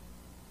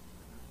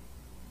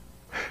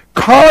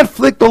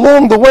 Conflict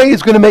along the way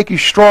is going to make you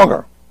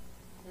stronger.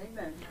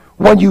 Amen.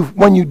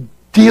 When you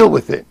deal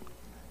with it.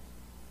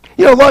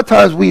 You know, a lot of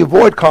times we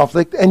avoid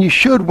conflict, and you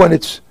should when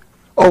it's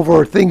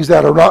over things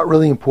that are not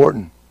really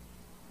important.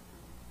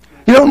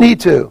 You don't need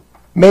to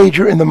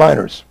major in the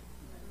minors.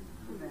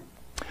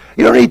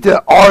 You don't need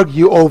to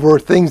argue over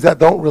things that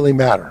don't really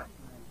matter.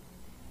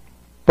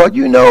 But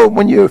you know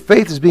when your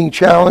faith is being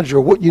challenged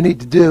or what you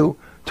need to do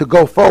to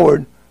go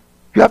forward,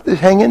 you have to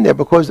hang in there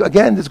because,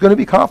 again, there's going to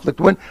be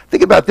conflict.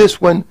 Think about this.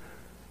 When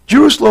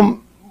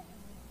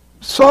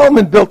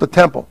Solomon built the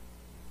temple,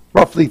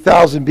 roughly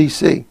 1000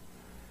 BC,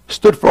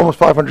 stood for almost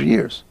 500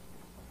 years.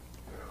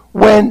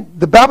 When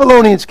the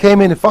Babylonians came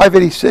in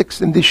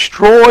 586 and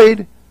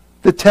destroyed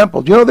the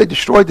temple, do you know they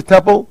destroyed the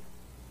temple?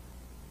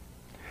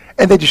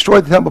 And they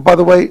destroyed the temple, by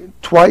the way,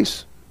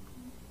 twice.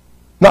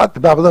 Not the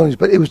Babylonians,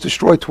 but it was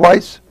destroyed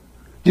twice.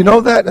 Do you know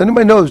that?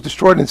 Anybody know it was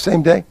destroyed in the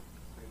same day?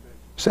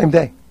 Same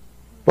day.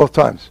 Both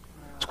times.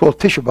 It's called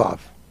Tisha B'Av.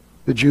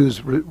 The Jews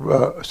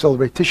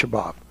celebrate Tisha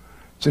B'Av.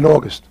 It's in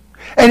August.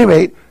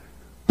 Anyway,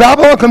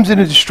 Babylon comes in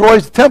and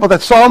destroys the temple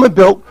that Solomon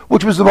built,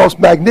 which was the most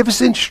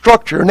magnificent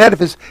structure and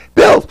edifice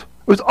built.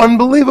 It was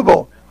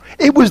unbelievable.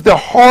 It was the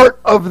heart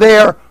of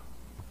their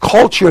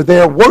culture,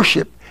 their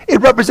worship.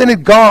 It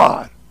represented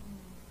God.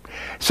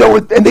 So,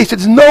 and they said,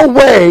 there's no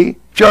way,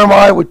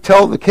 Jeremiah would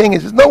tell the king,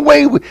 there's no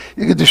way you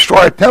could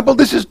destroy a temple.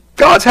 This is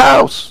God's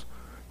house.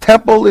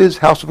 Temple is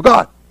house of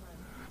God.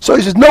 So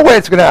he says, no way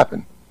it's going to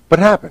happen. But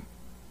it happened.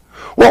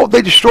 Well,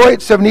 they destroy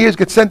it, 7 years,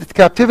 get sent into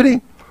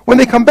captivity. When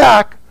they come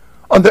back,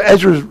 under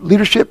Ezra's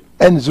leadership,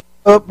 and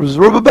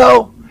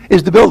Zerubbabel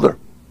is the builder.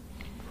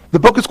 The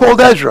book is called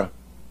Ezra.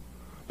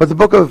 But the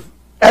book of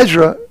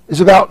Ezra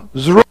is about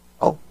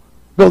Zerubbabel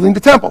building the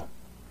temple.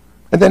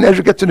 And then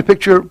Ezra gets in the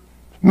picture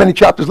many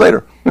chapters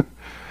later.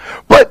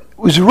 But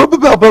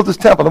Zerubbabel built this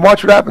temple, and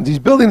watch what happens. He's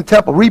building the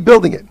temple,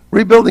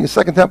 rebuilding a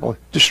second temple,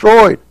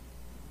 destroyed.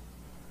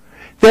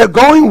 They're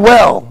going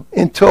well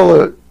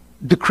until a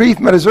decree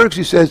from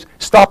Artaxerxes says,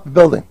 stop the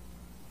building.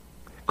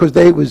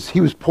 Because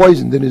he was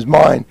poisoned in his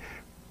mind.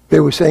 They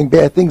were saying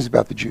bad things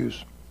about the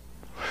Jews.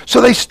 So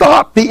they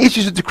stopped. They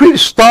issued a decree to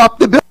stop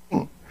the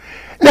building.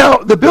 Now,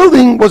 the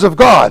building was of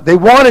God. They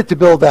wanted to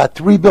build that,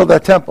 to rebuild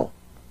that temple.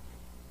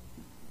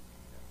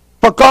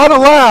 But God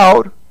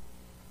allowed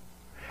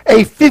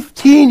a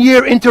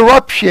 15-year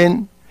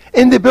interruption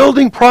in the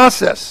building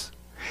process.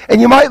 And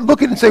you might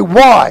look at it and say,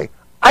 why?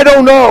 I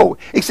don't know,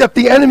 except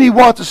the enemy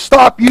wants to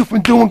stop you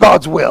from doing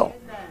God's will.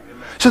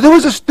 So there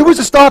was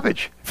a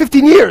stoppage,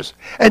 15 years.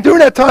 And during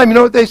that time, you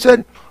know what they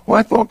said? Well,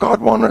 I thought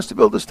God wanted us to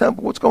build this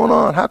temple. What's going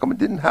on? How come it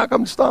didn't? How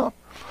come it stopped?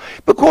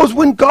 Because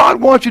when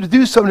God wants you to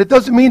do something, it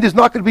doesn't mean there's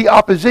not going to be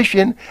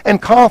opposition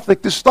and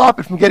conflict to stop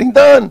it from getting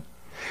done.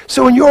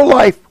 So in your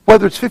life,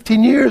 whether it's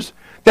 15 years,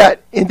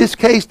 that in this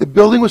case, the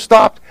building was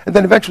stopped, and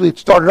then eventually it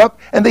started up,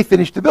 and they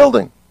finished the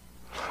building.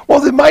 Well,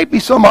 there might be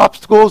some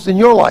obstacles in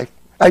your life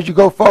as you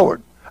go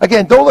forward.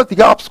 Again, don't let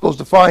the obstacles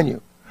define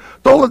you.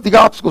 Don't let the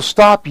obstacles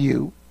stop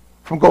you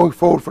from going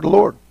forward for the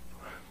Lord.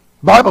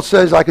 The Bible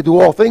says I could do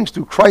all things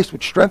through Christ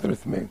which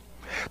strengtheneth me.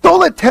 Don't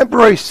let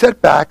temporary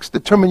setbacks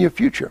determine your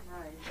future.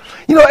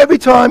 You know, every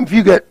time if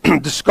you get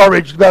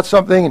discouraged about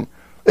something and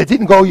it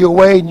didn't go your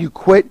way and you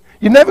quit,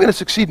 you're never going to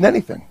succeed in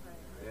anything.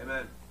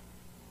 Amen.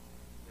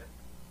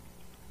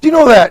 Do you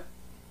know that?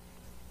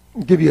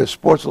 I'll give you a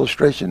sports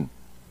illustration.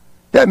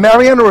 That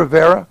Mariano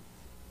Rivera,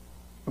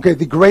 okay,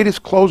 the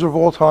greatest closer of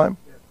all time,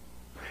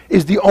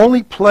 is the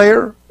only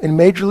player in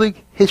Major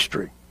League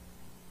history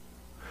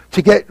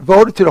to get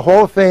voted to the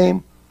Hall of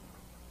Fame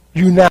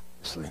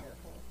unanimously.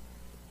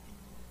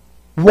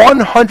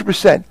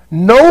 100%.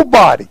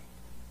 Nobody,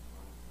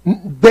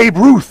 Babe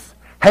Ruth,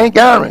 Hank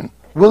Aaron,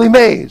 Willie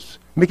Mays,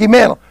 Mickey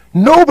Mantle,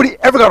 nobody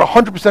ever got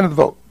 100% of the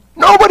vote.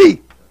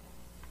 Nobody.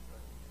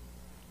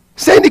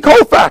 Sandy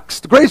Koufax,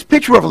 the greatest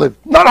pitcher ever lived,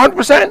 not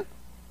 100%.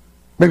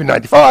 Maybe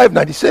 95,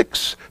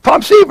 96.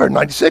 Tom Seaver,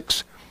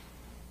 96.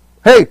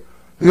 Hey,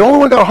 the only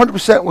one that got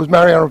 100% was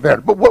Mariano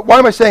Rivera. But why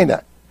am I saying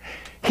that?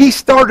 He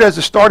started as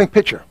a starting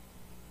pitcher.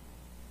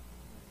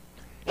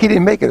 He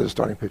didn't make it as a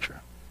starting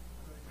pitcher.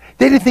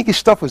 They didn't think his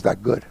stuff was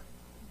that good.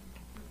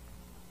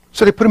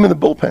 So they put him in the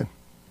bullpen.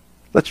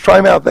 Let's try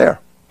him out there.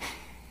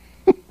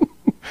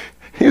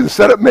 He was a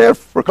setup man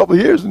for a couple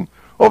of years, and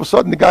all of a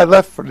sudden the guy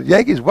left for the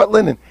Yankees,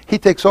 Wetland, and he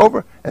takes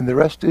over, and the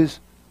rest is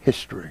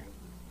history.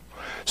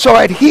 So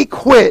had he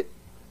quit,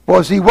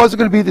 was he wasn't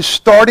going to be the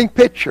starting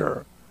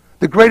pitcher,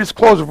 the greatest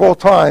closer of all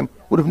time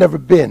would have never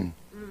been.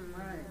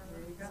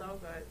 So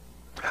good.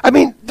 I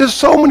mean, there's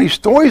so many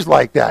stories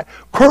like that.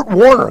 Kurt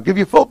Warner, I'll give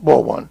you a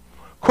football one.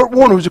 Kurt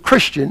Warner, who's a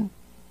Christian,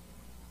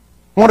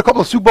 won a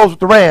couple of Super Bowls with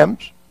the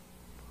Rams,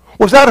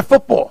 was out of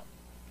football.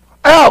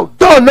 Out,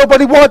 done,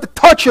 nobody wanted to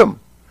touch him.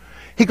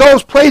 He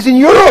goes, plays in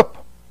Europe,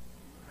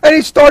 and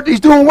he's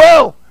doing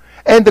well.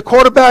 And the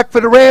quarterback for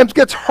the Rams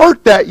gets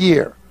hurt that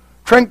year.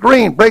 Trent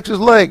Green breaks his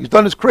leg, he's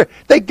done his career.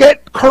 They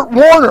get Kurt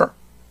Warner,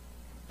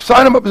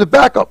 sign him up as a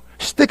backup,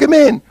 stick him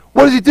in.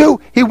 What does he do?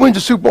 He wins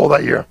the Super Bowl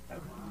that year.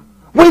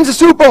 Wins the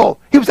Super Bowl.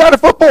 He was out of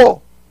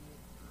football.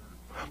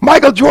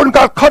 Michael Jordan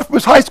got cut from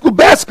his high school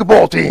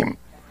basketball team.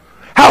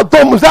 How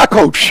dumb was that,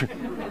 coach?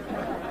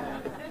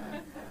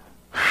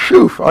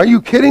 Phew, are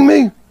you kidding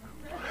me?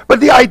 But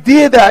the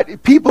idea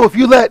that people, if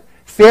you let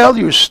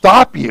failure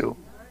stop you,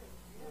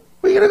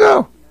 where are you going to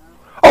go?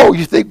 Oh,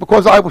 you think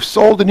because I was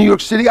sold in New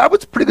York City, I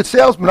was a pretty good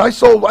salesman. I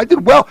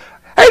did well.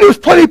 Hey, there was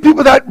plenty of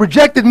people that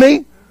rejected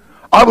me.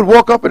 I would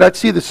walk up and I'd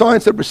see the sign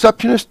that said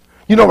receptionist.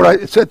 You know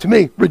what it said to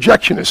me?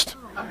 Rejectionist.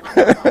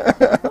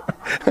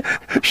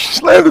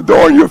 Slam the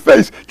door in your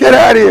face. Get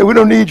out of here. We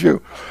don't need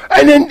you.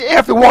 And then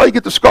after a while, you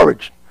get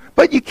discouraged.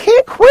 But you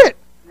can't quit.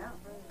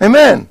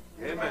 Amen.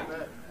 Amen.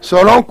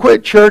 So don't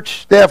quit,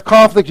 church. They have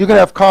conflict. You're going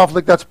to have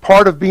conflict. That's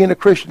part of being a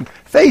Christian.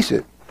 Face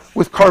it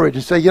with courage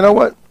and say, you know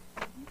what?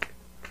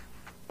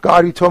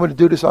 God, you told me to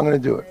do this. I'm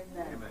going to do it.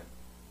 Amen.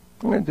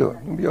 I'm going to do it.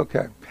 It'll be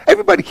okay.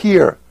 Everybody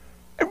here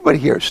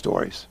has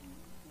stories.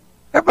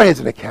 Everybody has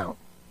an account.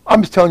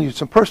 I'm just telling you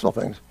some personal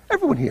things.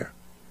 Everyone here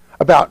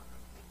about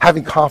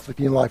having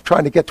conflict in your life,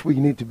 trying to get to where you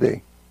need to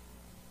be.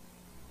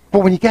 But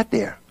when you get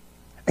there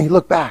and you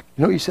look back,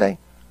 you know what you say?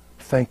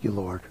 Thank you,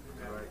 Lord.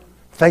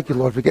 Thank you,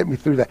 Lord, for getting me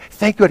through that.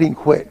 Thank you I didn't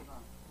quit.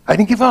 I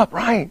didn't give up,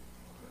 right?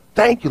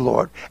 Thank you,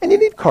 Lord. And you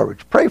need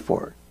courage. Pray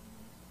for it.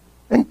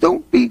 And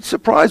don't be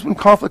surprised when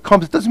conflict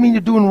comes. It doesn't mean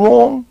you're doing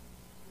wrong.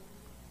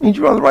 It means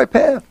you're on the right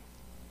path.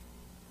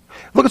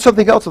 Look at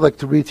something else I'd like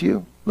to read to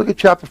you. Look at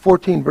chapter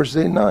 14, verses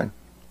 8 and 9.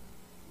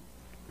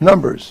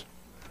 Numbers.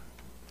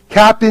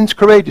 Captains,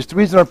 courageous. The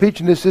reason I'm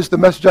preaching this is the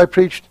message I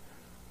preached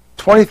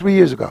 23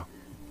 years ago.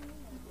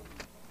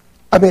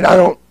 I mean, I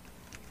don't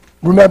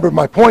remember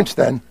my points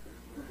then.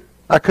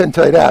 I couldn't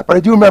tell you that. But I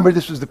do remember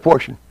this was the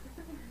portion.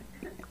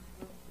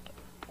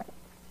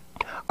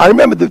 I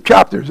remember the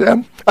chapters.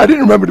 I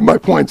didn't remember my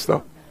points,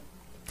 though.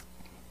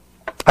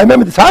 I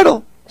remember the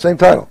title. Same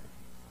title.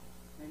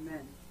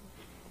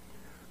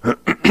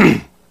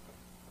 Amen.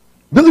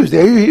 Billy was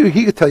there.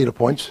 He could tell you the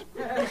points.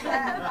 He's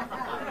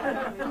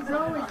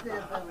always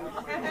there,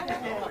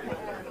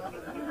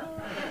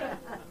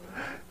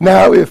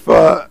 Now,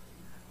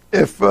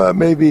 if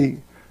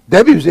maybe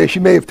Debbie was there, she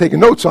may have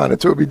taken notes on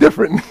it, so it would be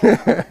different.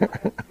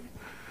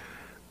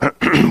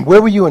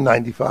 Where were you in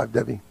 95,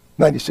 Debbie?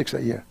 96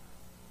 that year.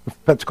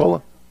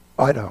 Pensacola?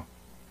 Idaho.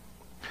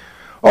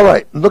 All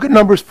right, look at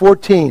Numbers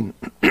 14,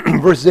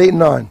 verses 8 and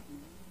 9.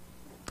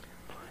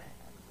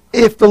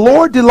 If the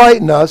Lord delight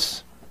in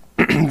us,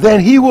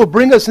 then he will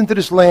bring us into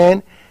this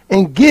land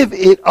and give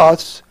it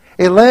us,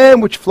 a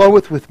land which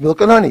floweth with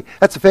milk and honey.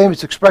 That's a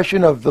famous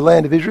expression of the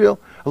land of Israel,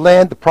 a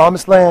land, the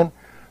promised land,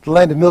 the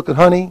land of milk and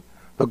honey,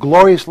 the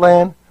glorious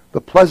land,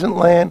 the pleasant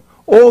land.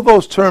 All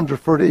those terms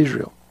refer to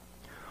Israel.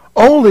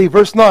 Only,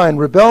 verse 9,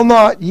 rebel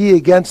not ye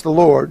against the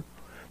Lord,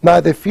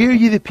 neither fear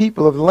ye the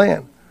people of the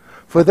land,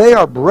 for they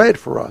are bread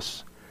for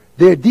us.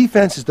 Their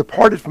defense is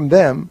departed from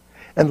them,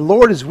 and the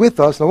Lord is with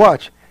us. Now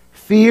watch,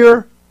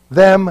 fear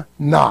them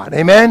not.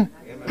 Amen?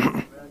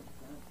 Amen.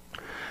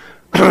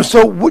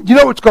 So you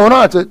know what's going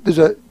on? There's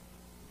a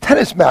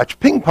tennis match,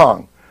 ping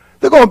pong.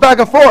 They're going back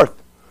and forth.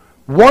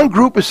 One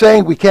group is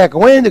saying we can't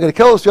go in, they're going to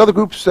kill us. The other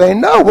group is saying,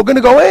 no, we're going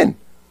to go in.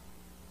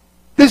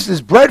 This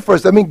is bread for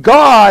us. I mean,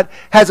 God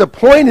has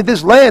appointed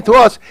this land to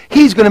us.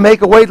 He's going to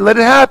make a way to let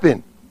it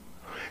happen.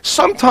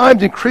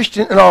 Sometimes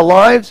in our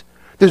lives,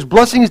 there's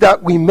blessings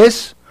that we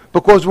miss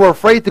because we're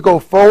afraid to go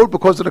forward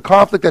because of the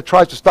conflict that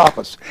tries to stop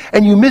us.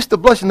 And you miss the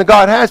blessing that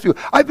God has for you.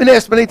 I've been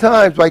asked many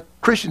times by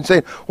Christians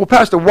saying, well,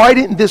 Pastor, why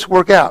didn't this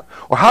work out?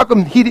 Or how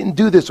come he didn't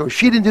do this or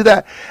she didn't do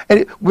that?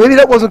 And maybe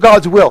that wasn't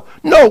God's will.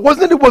 No, it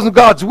wasn't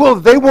God's will.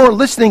 They weren't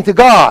listening to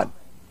God.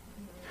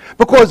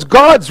 Because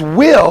God's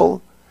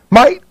will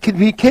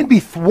can be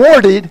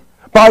thwarted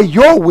by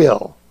your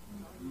will.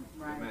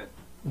 Right.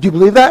 Do you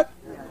believe that?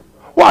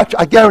 Watch,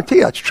 I guarantee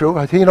that's true.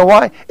 I tell you know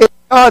why? It's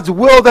God's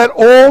will that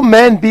all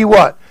men be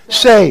what?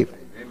 Saved.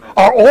 Amen.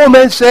 Are all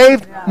men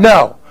saved? Yeah.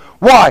 No.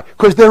 Why?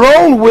 Because their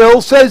own will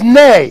says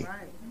nay.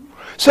 Right.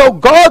 So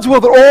God's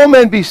will that all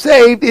men be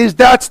saved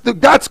that's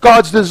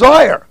God's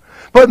desire.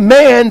 But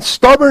man,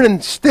 stubborn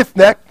and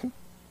stiff-necked,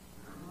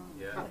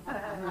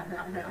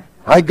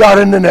 I got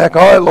in the neck.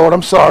 All right, Lord,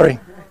 I'm sorry.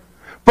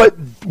 But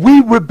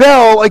we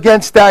rebel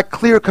against that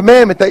clear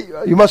commandment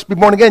that you must be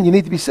born again. You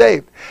need to be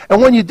saved.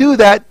 And when you do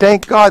that,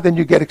 thank God, then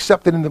you get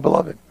accepted in the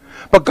beloved.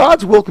 But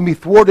God's will can be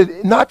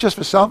thwarted, not just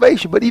for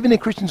salvation, but even in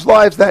Christians'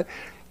 lives, that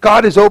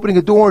God is opening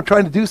a door and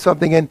trying to do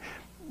something, and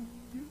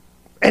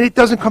it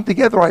doesn't come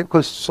together right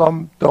because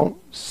some don't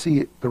see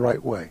it the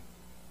right way.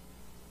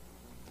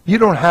 You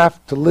don't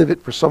have to live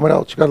it for someone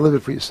else. You've got to live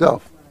it for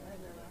yourself.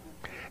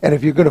 And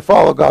if you're going to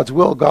follow God's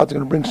will, God's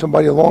going to bring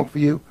somebody along for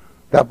you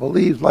that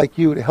believes like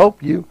you to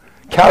help you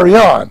carry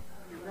on.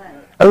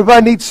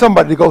 Everybody needs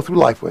somebody to go through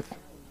life with.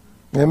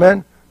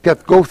 Amen? You have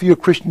to go through your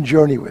Christian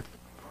journey with.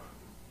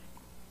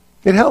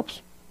 It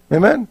helps.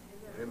 Amen?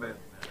 Amen.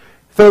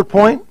 Third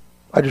point,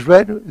 I just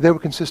read, they were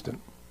consistent.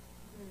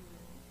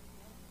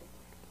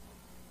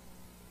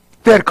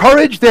 They had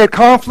courage, they had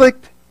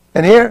conflict,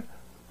 and here,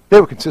 they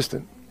were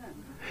consistent.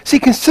 See,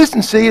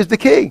 consistency is the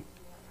key.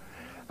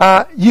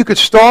 You could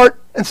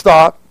start and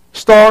stop,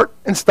 start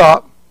and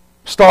stop,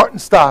 start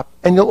and stop,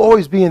 and you'll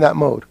always be in that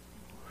mode.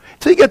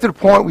 Until you get to the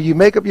point where you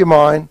make up your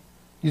mind,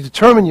 you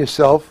determine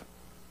yourself,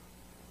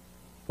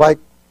 like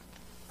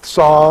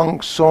song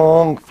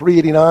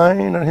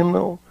 389 on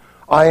hymnal,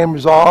 I am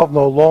resolved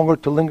no longer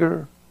to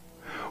linger.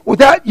 With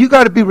that, you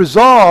got to be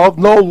resolved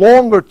no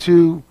longer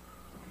to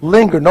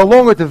linger, no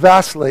longer to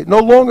vacillate, no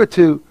longer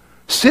to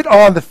sit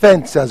on the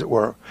fence, as it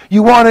were.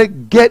 You want to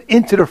get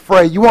into the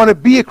fray. You want to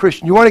be a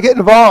Christian. You want to get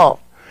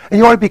involved. And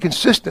you want to be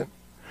consistent.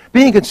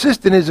 Being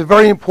consistent is a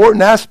very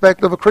important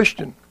aspect of a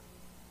Christian.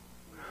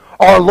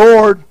 Our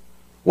Lord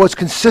was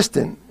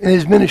consistent in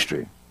his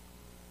ministry.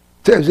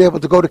 He was able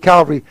to go to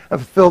Calvary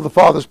and fulfill the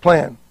Father's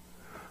plan.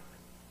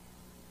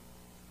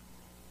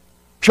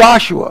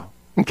 Joshua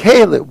and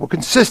Caleb were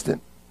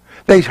consistent.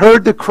 They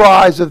heard the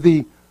cries of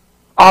the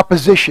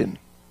opposition.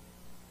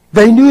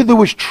 They knew there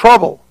was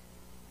trouble.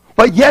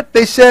 But yet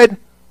they said,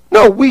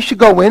 no, we should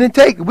go in and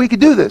take it. We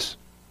could do this.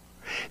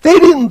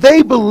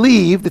 They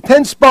believed. The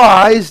 10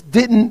 spies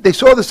didn't. They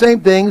saw the same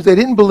things. They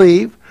didn't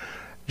believe.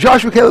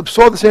 Joshua and Caleb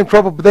saw the same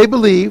trouble, but they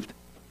believed.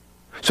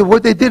 So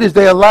what they did is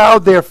they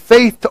allowed their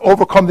faith to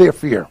overcome their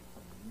fear.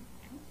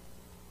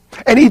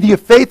 And either your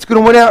faith's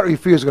going to win out or your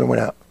fear's going to win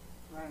out.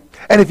 Right.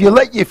 And if you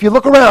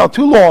look around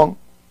too long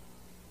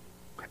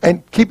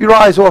and keep your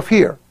eyes off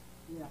here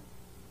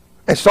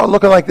and start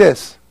looking like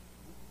this,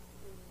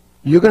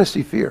 you're going to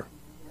see fear.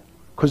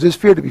 Because there's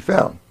fear to be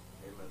found.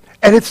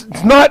 And it's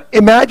not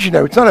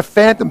imaginary. It's not a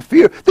phantom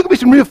fear. There could be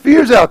some real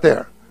fears out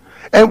there.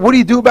 And what do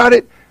you do about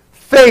it?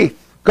 Faith.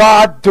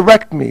 God,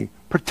 direct me,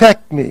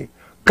 protect me,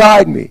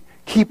 guide me,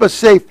 keep us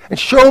safe, and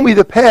show me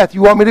the path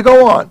you want me to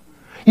go on.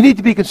 You need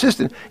to be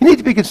consistent. You need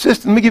to be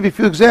consistent. Let me give you a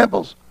few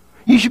examples.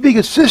 You should be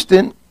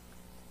consistent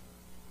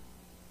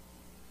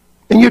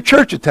in your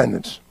church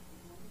attendance.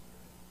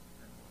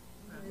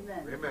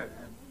 Amen.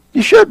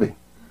 You should be.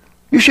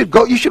 You should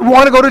go. You should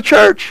want to go to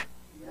church.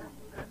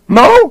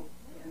 No?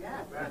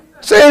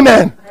 Say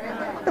amen.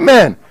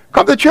 Amen.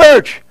 Come to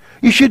church.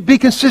 You should be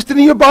consistent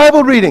in your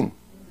Bible reading.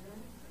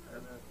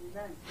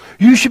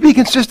 You should be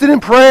consistent in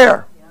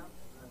prayer.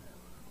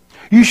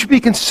 You should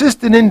be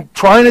consistent in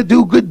trying to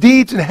do good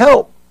deeds and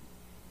help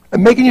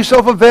and making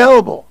yourself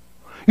available.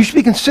 You should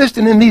be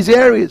consistent in these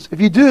areas. If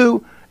you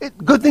do,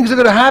 good things are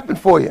going to happen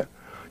for you.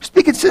 Just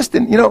be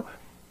consistent. You know,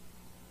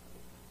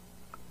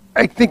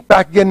 I think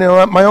back again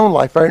in my own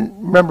life. I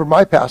remember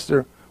my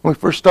pastor when we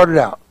first started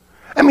out.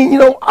 I mean, you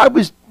know, I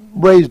was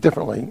raised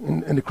differently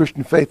in the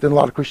Christian faith than a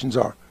lot of Christians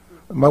are.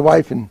 My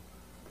wife and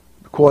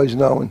the Coys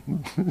know,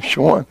 and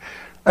Sean.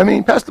 I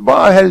mean, Pastor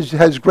Bob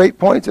has great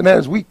points and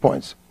has weak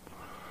points.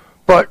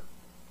 But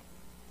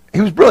he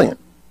was brilliant.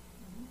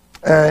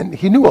 And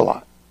he knew a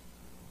lot.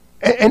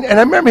 And I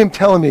remember him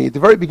telling me at the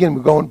very beginning,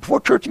 we're going, before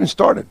church even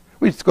started,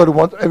 we used to go to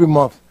one every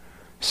month,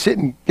 sit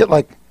and get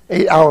like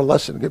 8-hour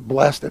lesson, get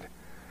blasted,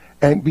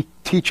 and be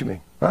teaching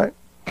me, right?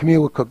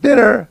 Camille would cook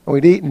dinner, and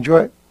we'd eat and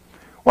enjoy it.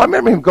 Well, I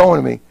remember him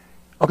going to me,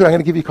 okay, I'm going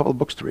to give you a couple of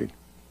books to read.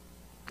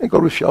 And go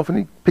to his shelf, and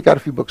he'd pick out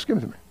a few books,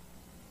 give them to me.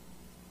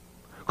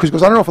 Because he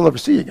goes, I don't know if I'll ever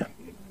see you again.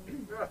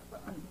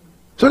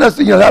 So that's,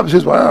 that was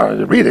his, well,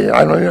 read it.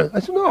 I don't know.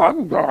 I said, no,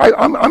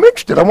 I'm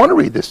interested. I want to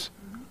read this.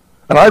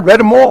 And I read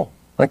them all.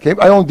 I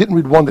only didn't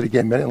read one that he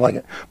gave me. I didn't like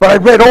it. But I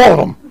read all of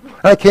them.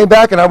 And I came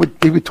back and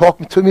he would talk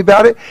to me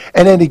about it,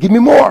 and then he'd give me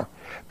more.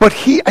 But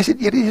I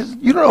said, you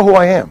don't know who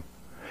I am.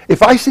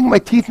 If I sink my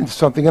teeth into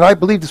something and I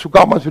believe this is what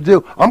God wants me to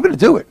do, I'm going to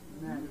do it.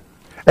 Amen.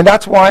 And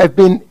that's why I've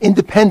been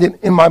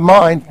independent in my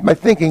mind, my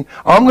thinking.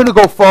 I'm going to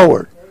go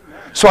forward. Amen.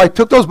 So I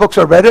took those books,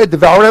 I read it, I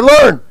devoured, I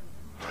learned.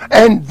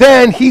 And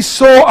then he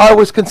saw I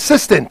was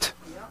consistent.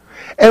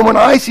 And when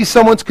I see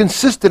someone's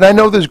consistent, I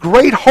know there's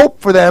great hope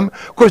for them,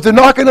 because they're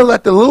not going to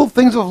let the little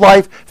things of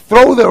life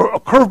throw their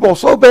curveball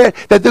so bad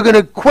that they're going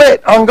to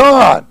quit on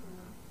God.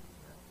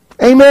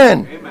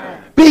 Amen.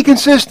 Amen. Be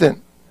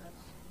consistent.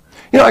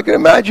 I can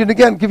imagine,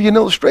 again, give you an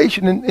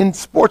illustration in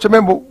sports. I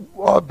remember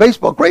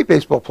baseball, great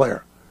baseball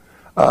player.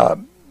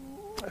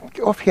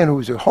 Offhand, who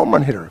was a home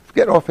run hitter.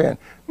 Forget offhand.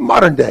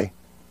 Modern day.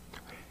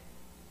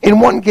 In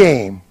one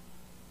game,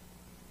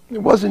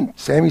 it wasn't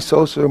Sammy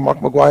Sosa or Mark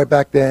McGwire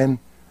back then,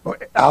 or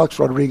Alex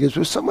Rodriguez. It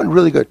was someone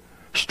really good.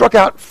 Struck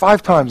out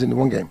 5 times in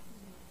one game.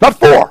 Not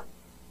 4,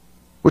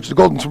 which is the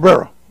Golden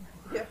Sombrero.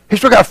 Yeah. He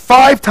struck out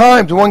 5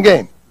 times in one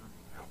game,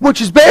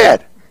 which is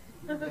bad.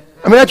 I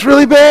mean, that's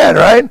really bad,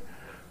 right?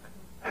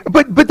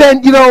 But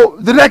then,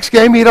 the next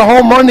game, he had a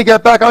home run to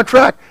get back on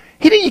track.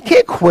 You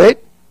can't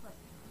quit.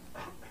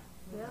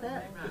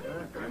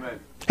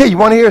 Hey, you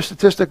want to hear a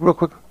statistic real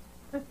quick?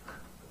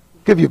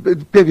 Give you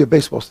a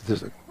baseball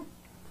statistic.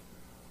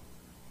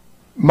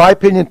 My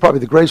opinion, probably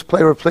the greatest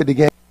player who played the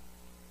game,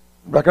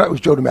 record was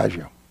Joe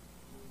DiMaggio.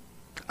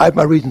 I have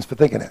my reasons for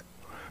thinking that.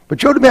 But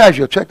Joe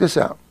DiMaggio, check this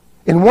out.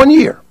 In 1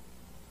 year,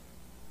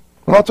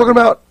 I'm not talking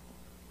about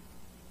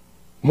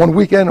 1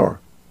 weekend or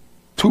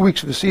 2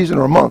 weeks of the season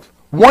or a month.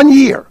 1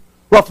 year,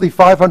 roughly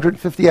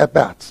 550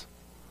 at-bats.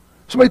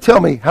 Somebody tell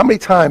me how many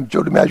times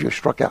Joe DiMaggio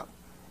struck out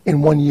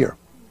in 1 year.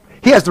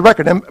 He has the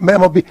record in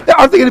MLB. I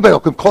don't think anybody will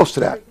come close to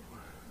that.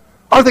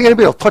 I don't think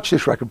anybody will touch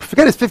this record.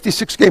 Forget his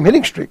 56-game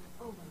hitting streak.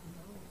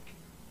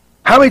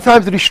 How many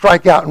times did he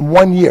strike out in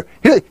 1 year?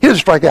 He doesn't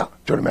strike out,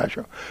 Joe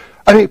DiMaggio.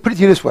 I mean, put it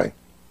to you this way.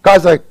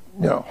 Guys like,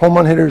 home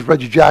run hitters,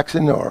 Reggie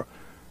Jackson, or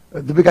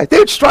the big guy, they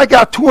would strike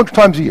out 200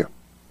 times a year.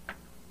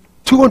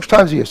 200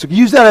 times a year. So you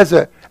use that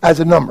as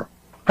a number.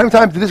 How many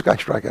times did this guy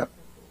strike out?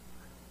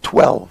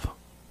 12.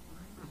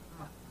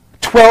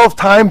 12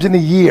 times in a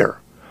year.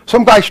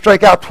 Some guys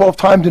strike out 12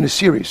 times in a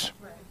series.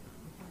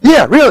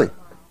 Yeah, really.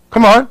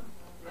 Come on.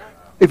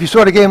 If you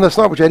saw the game last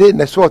night, which I didn't,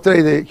 I saw it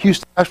today, the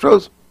Houston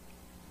Astros.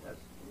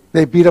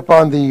 They beat up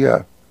on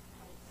the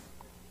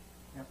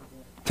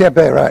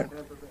Tampa Bay, right?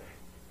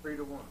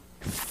 3-1.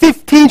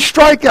 15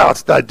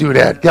 strikeouts that dude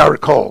had, Garrett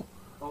Cole.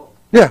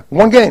 Yeah,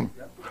 1 game.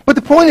 But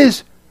the point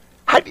is,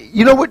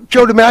 you know what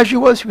Joe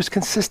DiMaggio was? He was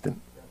consistent.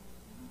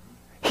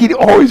 He'd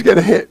always get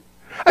a hit.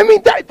 I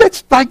mean,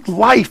 that's like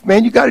life,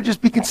 man. You got to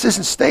just be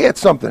consistent. Stay at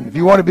something if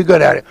you want to be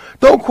good at it.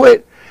 Don't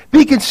quit.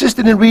 Be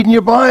consistent in reading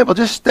your Bible.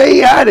 Just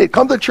stay at it.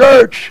 Come to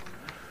church.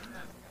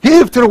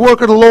 Give to the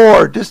work of the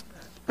Lord. Just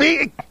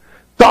be.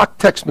 Doc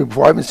texted me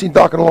before. I haven't seen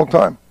Doc in a long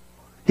time.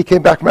 He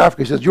came back from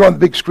Africa. He says, you're on the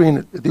big screen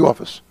at the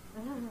office.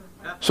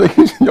 So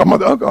he's,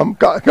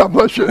 God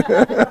bless you.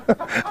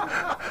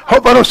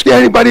 Hope I don't scare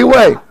anybody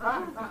away.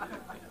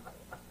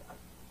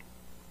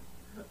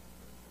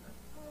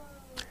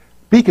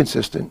 Be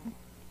consistent.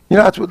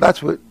 That's what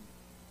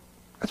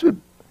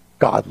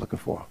God's looking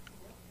for.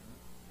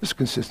 Just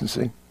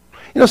consistency.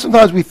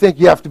 Sometimes we think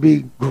you have to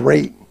be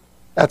great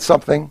at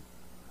something.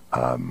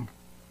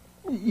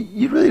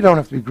 You really don't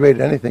have to be great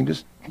at anything.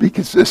 Just be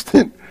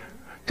consistent.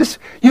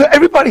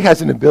 Everybody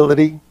has an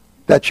ability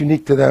that's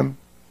unique to them.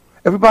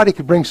 Everybody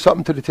could bring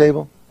something to the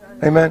table.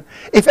 Amen.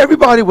 If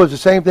everybody was the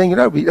same thing,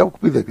 that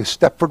would be like the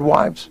Stepford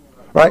Wives,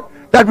 right?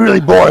 That'd be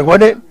really boring,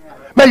 wouldn't it?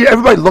 Imagine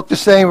everybody looked the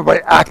same,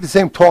 everybody acted the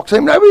same, talked the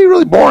same. That'd be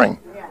really boring.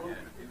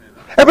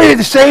 Everybody had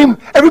the same.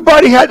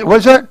 Everybody had.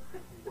 What's that?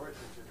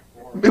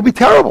 It'd be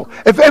terrible.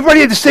 If everybody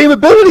had the same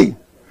ability,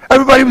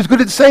 everybody was good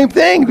at the same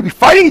thing. They'd be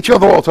fighting each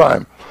other all the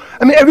time.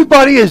 I mean,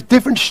 everybody has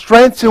different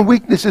strengths and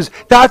weaknesses.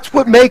 That's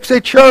what makes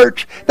a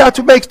church. That's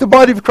what makes the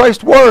body of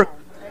Christ work.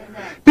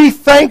 Amen. Be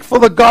thankful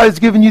that God has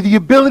given you the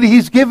ability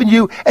He's given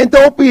you, and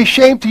don't be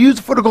ashamed to use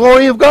it for the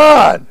glory of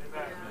God.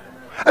 Amen.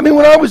 I mean,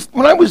 when I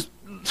was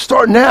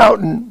starting out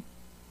and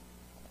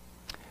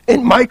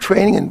in my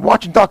training and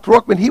watching Dr.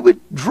 Ruckman, he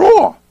would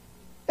draw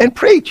and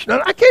preach.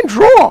 Now, I can't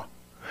draw.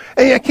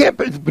 And I can't,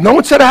 but no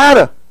one said I had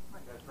to.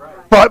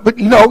 But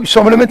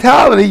some of the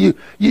mentality,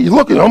 you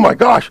look at, oh my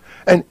gosh,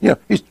 and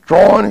he's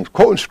drawing, he's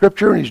quoting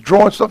scripture, and he's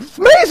drawing stuff. It's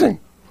amazing.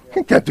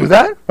 You can't do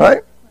that,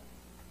 right?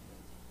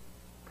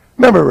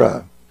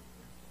 Remember,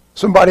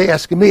 somebody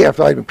asking me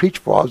after I even preached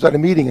for, I was at a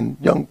meeting, and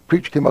a young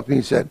preacher came up to me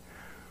and said,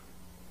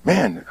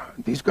 man,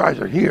 these guys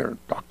are here,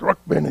 Dr.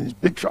 Ruckman and these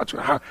big shots.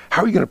 How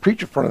are you going to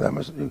preach in front of them?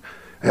 I said,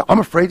 I'm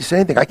afraid to say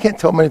anything. I can't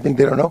tell them anything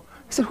they don't know.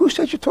 I said, who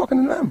says you're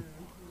talking to them?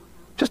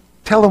 Just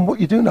tell them what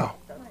you do know.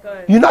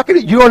 You're not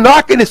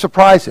going to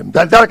surprise him.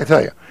 That I can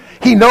tell you.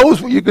 He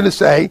knows what you're going to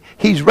say.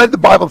 He's read the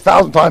Bible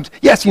 1,000 times.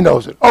 Yes, he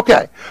knows it.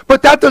 Okay.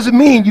 But that doesn't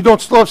mean you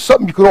don't still have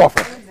something you could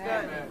offer.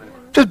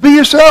 Just be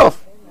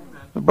yourself.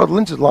 Brother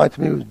Lynch's line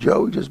to me was,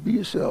 Joe, just be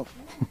yourself.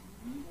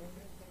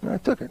 And I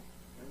took it.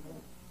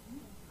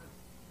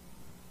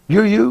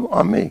 You're you,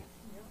 I'm me.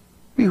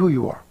 Be who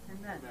you are.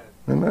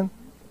 Amen.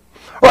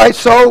 All right,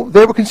 so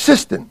they were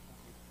consistent.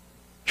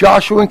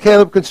 Joshua and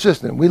Caleb were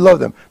consistent. We love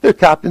them. They're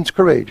captains,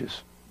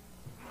 courageous.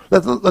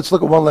 Let's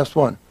look at one last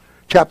one.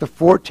 Chapter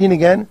 14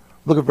 again.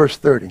 Look at verse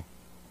 30.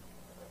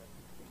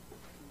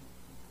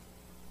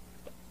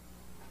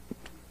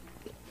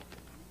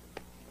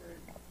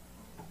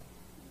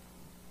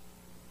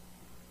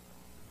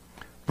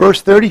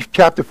 Verse 30,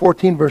 chapter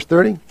 14, verse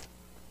 30.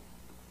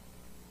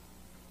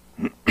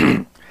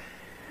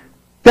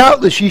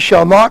 Doubtless ye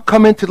shall not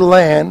come into the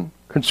land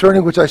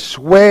concerning which I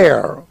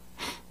swear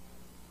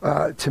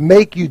to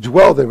make you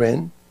dwell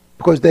therein,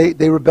 because they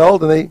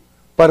rebelled, and they,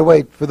 by the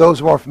way, for those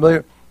who aren't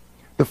familiar,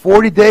 the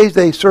 40 days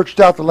they searched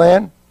out the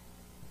land,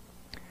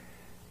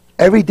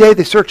 every day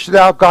they searched it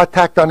out, God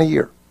tacked on a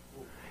year.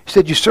 He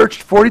said, you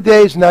searched 40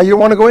 days, now you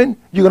want to go in?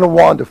 You're going to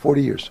wander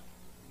 40 years.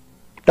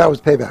 That was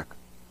payback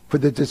for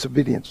the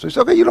disobedience. So he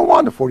said, okay, you don't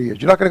wander 40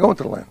 years. You're not going to go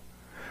into the land.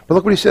 But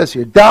look what he says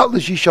here.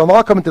 Doubtless ye shall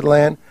not come into the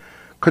land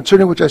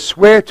concerning which I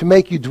swear to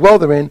make you dwell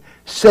therein,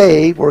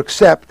 save or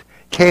except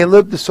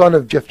Caleb the son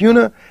of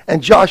Jephunneh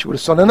and Joshua the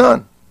son of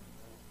Nun.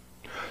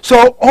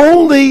 So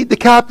only the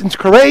captains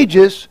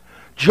courageous,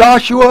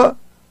 Joshua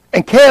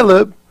and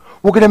Caleb,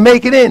 were going to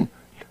make it in.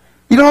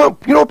 You know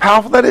how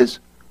powerful that is?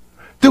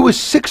 There was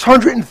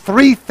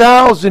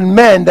 603,000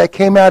 men that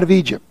came out of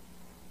Egypt.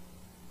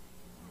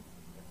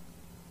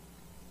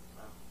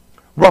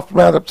 Rough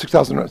round up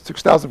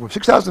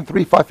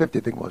 6,003, 550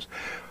 I think it was.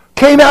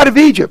 Came out of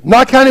Egypt,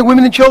 not counting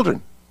women and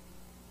children.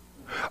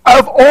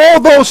 Of all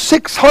those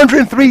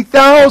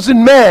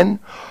 603,000 men,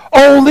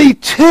 only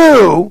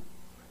two,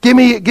 give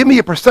me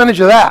a percentage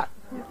of that.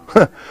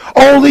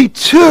 Only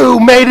two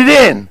made it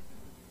in.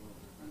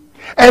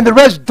 And the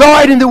rest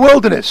died in the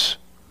wilderness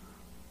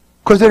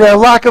because of their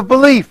lack of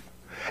belief.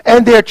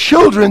 And their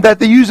children that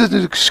they use as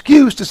an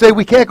excuse to say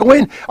we can't go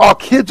in, our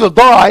kids will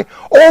die,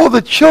 all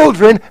the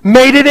children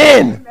made it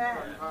in.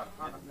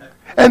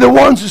 And the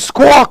ones who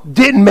squawked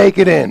didn't make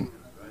it in.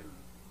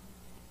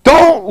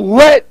 Don't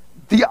let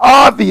the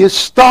obvious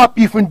stop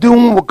you from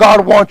doing what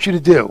God wants you to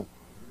do.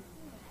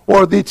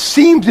 Or it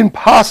seems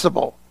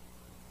impossible.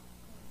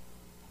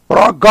 But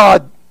our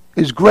God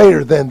is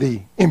greater than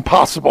the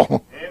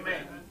impossible.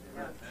 Amen.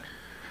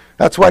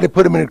 That's why they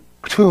put him in a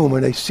tomb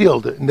and they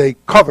sealed it and they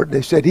covered it.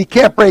 They said, he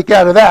can't break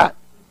out of that.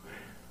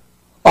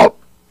 Up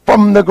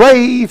from the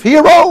grave he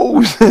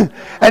arose.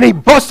 And he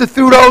busted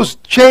through those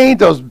chains,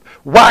 those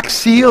wax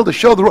sealed to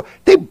show the road.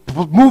 They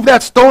moved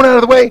that stone out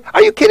of the way.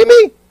 Are you kidding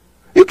me?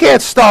 You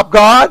can't stop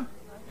God.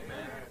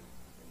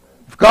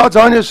 If God's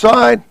on your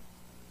side,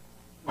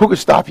 who could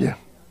stop you?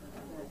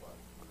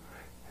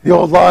 The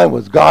old line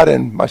was God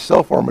and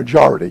myself are a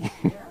majority.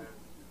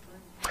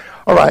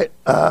 All right,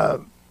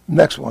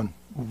 next one.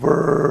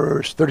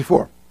 Verse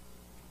 34.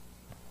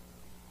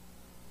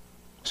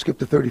 Skip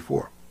to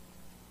 34.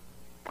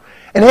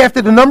 And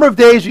after the number of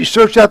days you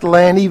search out the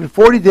land, even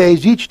 40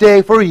 days, each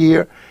day for a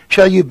year,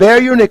 shall you bear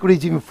your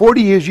iniquities, even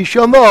 40 years, you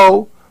shall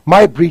know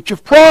my breach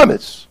of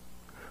promise.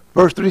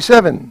 Verse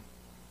 37.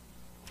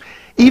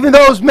 Even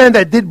those men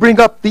that did bring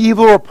up the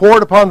evil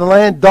report upon the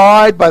land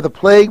died by the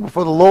plague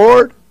before the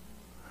Lord.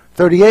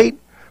 38.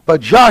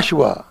 But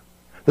Joshua,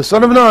 the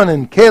son of Nun,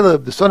 and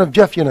Caleb, the son of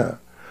Jephunneh,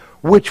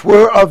 which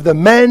were of the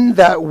men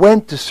that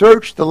went to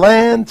search the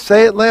land,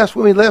 say it last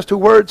with me, last two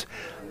words,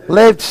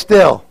 lived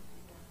still.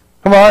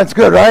 Come on, it's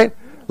good, right?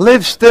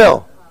 Live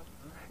still.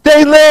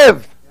 They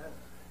lived.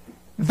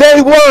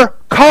 They were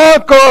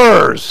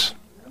conquerors.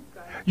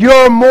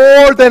 You're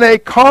more than a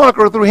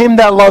conqueror through him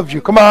that loves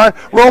you. Come on,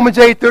 Romans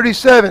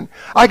 8:37.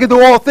 I can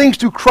do all things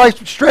through Christ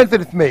which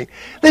strengtheneth me.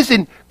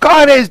 Listen,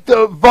 God has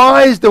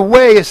devised a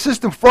way, a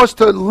system for us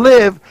to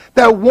live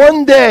that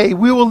one day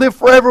we will live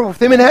forever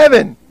with him in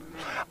heaven.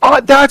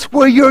 That's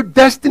where you're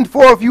destined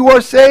for if you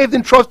are saved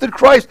and trusted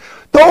Christ.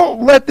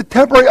 Don't let the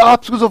temporary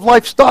obstacles of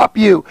life stop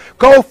you.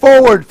 Go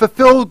forward.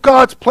 Fulfill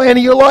God's plan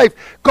in your life.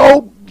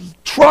 Go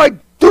try.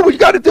 Do what you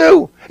got to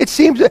do.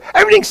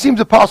 Everything seems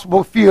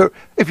impossible if you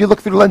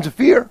look through the lens of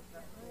fear.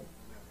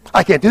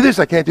 I can't do this.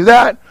 I can't do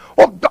that.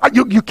 Well,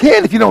 you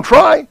can if you don't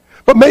try.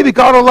 But maybe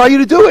God will allow you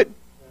to do it.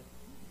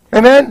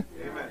 Amen?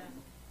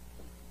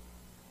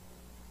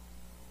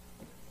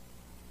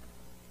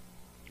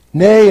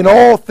 Nay, in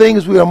all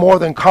things we are more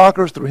than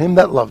conquerors through him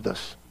that loved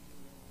us.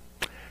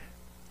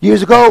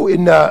 Years ago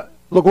in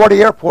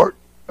LaGuardia Airport,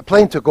 a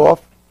plane took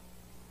off,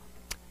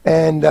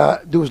 and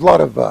there was a lot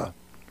of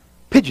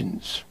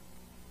pigeons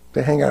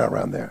that hang out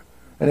around there.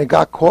 And it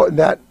got caught in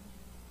that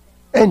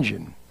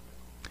engine.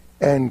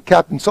 And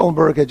Captain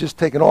Sullenberg had just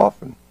taken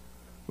off and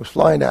was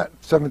flying at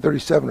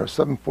 737 or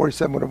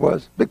 747, what it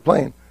was. Big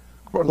plane.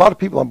 A lot of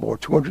people on board,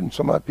 200 and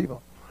some odd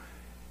people.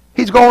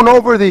 He's going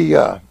over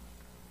the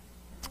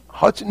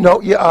Hudson,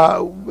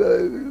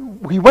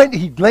 he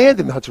landed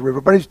in the Hudson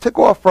River, but he took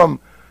off from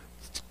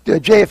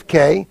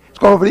JFK. He's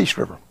going over the East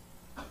River.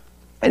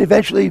 And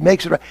eventually he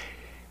makes it around.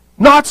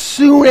 Not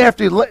soon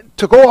after he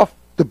took off,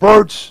 the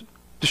birds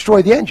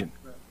destroyed the engine.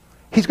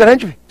 He's got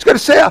engine. He's got to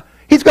sail.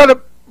 He's got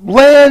to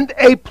land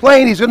a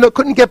plane.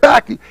 Couldn't get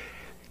back.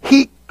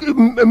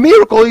 A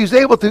miracle, he was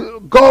able to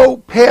go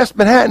past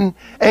Manhattan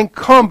and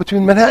come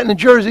between Manhattan and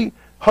Jersey,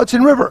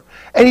 Hudson River.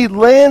 And he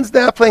lands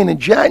that plane in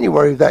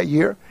January of that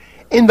year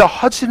in the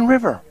Hudson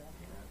River.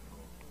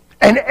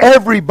 And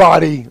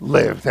everybody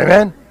lived.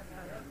 Amen?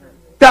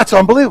 That's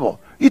unbelievable.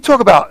 You talk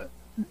about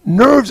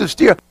nerves of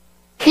steel.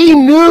 He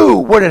knew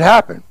what had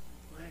happened.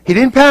 He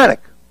didn't panic.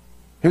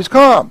 He was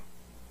calm.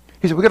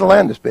 He said, we're going to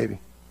land this, baby.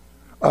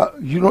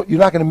 You're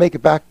not going to make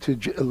it back to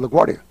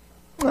LaGuardia.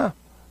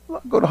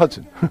 Go to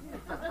Hudson.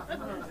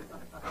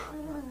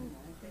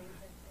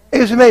 It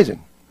was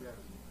amazing.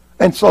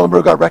 And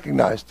Sullenberger got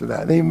recognized for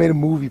that. They made a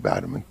movie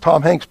about him, and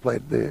Tom Hanks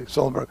played the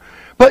Sullenberger.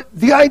 But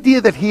the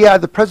idea that he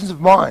had the presence of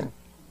mind,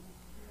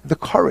 the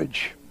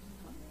courage.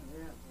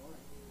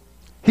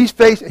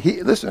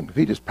 Listen, if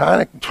he just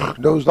panicked,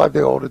 nosedive,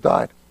 they all would have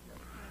died.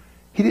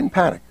 He didn't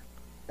panic.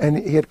 And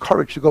he had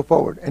courage to go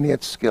forward, and he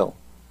had skill.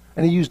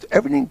 And he used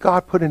everything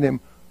God put in him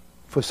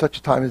for such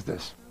a time as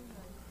this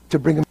to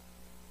bring him.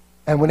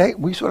 And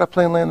when we saw that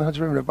plane land in the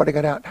Hudson River, everybody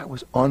got out. That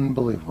was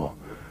unbelievable.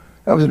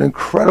 That was an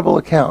incredible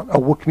account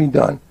of what can be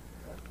done.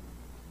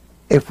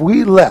 If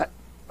we let,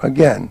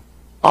 again,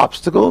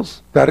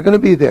 obstacles that are going to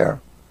be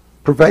there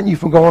prevent you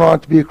from going on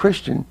to be a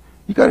Christian,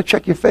 you got to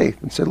check your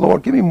faith and say,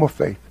 Lord, give me more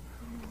faith.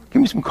 Give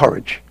me some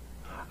courage.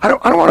 I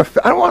want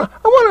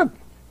to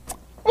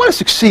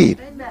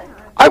succeed.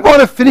 I want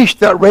to finish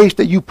that race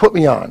that you put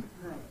me on.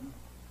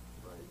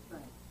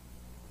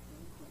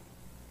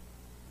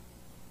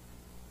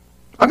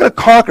 I'm going to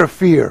conquer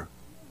fear.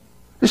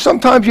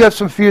 Sometimes you have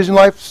some fears in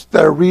life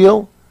that are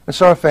real and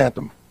some are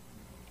phantom.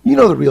 You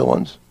know the real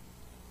ones.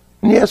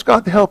 And you ask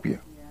God to help you.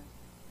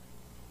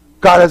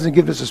 God hasn't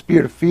given us a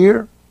spirit of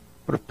fear,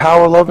 but of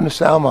power, love, and a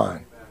sound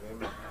mind.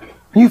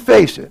 And you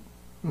face it.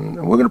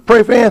 And we're going to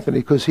pray for Anthony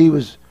because he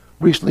was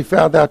recently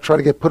found out trying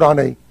to get put on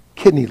a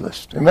kidney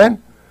list.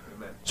 Amen?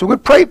 So we're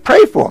going to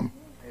pray for him.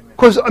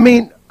 Because,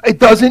 it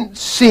doesn't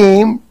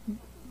seem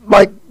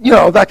like,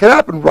 that could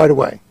happen right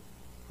away.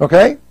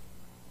 Okay?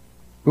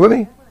 You with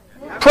me?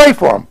 Pray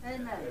for him.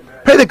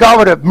 Pray that God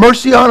would have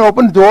mercy on,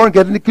 open the door, and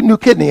get a new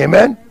kidney.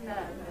 Amen?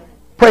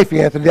 Pray for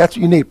you, Anthony. That's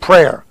what you need,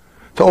 prayer,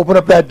 to open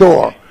up that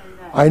door.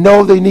 I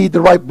know they need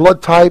the right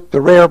blood type,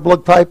 the rare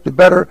blood type, the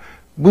better.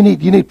 You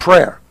need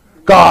prayer.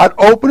 God,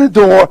 open the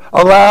door,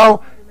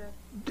 allow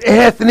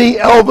Anthony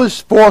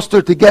Elvis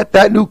Foster to get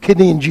that new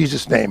kidney in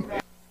Jesus' name.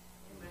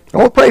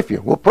 And we'll pray for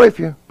you. We'll pray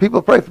for you.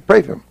 People pray for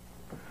him.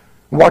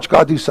 And watch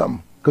God do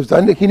something, because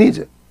I think he needs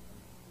it.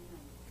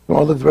 He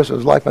want to live the rest of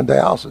his life on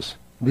dialysis.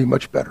 It'd be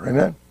much better.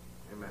 Amen?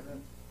 Amen.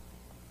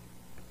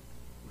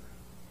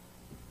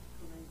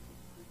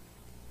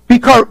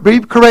 Be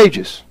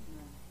courageous.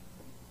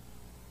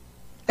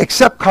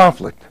 Accept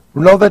conflict.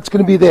 Know that's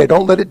going to be there.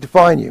 Don't let it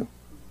define you.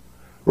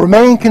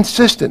 Remain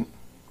consistent.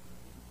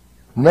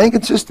 Remain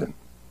consistent.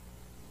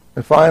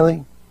 And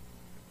finally,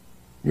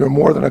 you're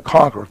more than a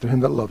conqueror to him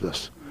that loved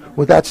us.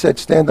 With that said,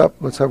 stand up.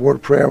 Let's have a word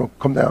of prayer. We'll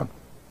come down.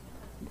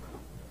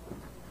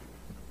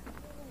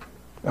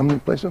 I'm going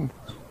to play some.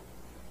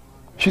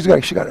 She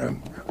got it.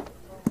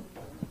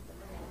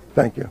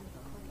 Thank you.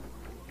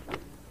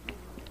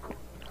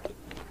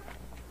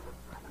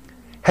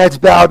 Heads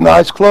bowed and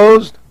eyes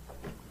closed.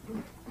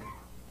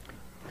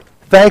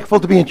 Thankful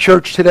to be in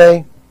church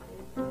today.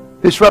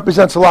 This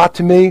represents a lot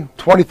to me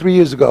 23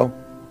 years ago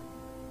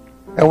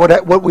and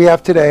what we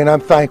have today, and I'm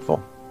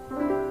thankful.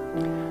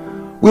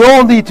 We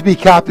all need to be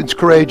captains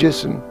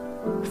courageous and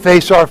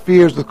face our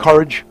fears with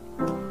courage.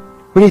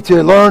 We need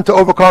to learn to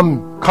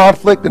overcome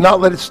conflict and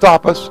not let it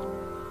stop us.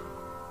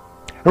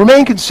 And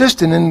remain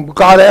consistent in what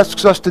God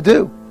asks us to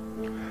do.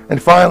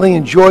 And finally,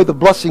 enjoy the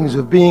blessings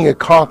of being a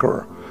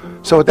conqueror.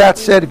 So with that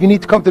said, if you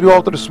need to come to the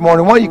altar this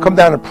morning, why don't you come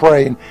down and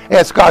pray and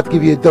ask God to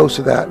give you a dose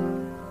of that.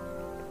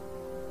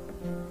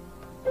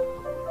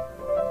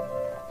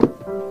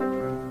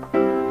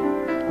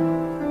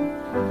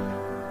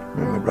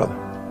 My brother.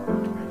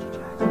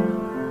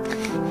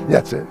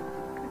 That's it.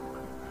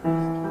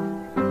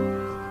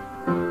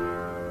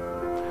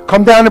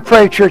 Come down and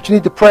pray, church. You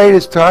need to pray.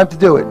 It's time to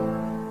do it.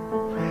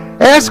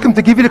 Ask him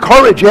to give you the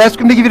courage. Ask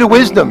him to give you the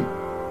wisdom.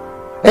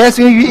 Ask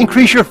him to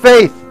increase your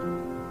faith.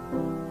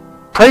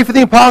 Pray for the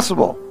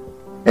impossible.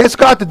 Ask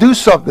God to do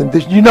something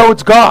that you know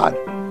it's God.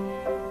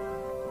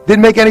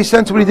 Didn't make any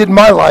sense what he did in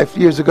my life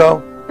years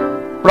ago,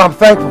 but I'm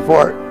thankful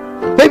for it.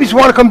 Maybe you just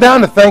want to come down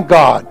to thank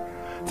God.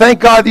 Thank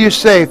God that you're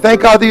saved.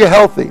 Thank God that you're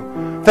healthy.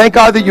 Thank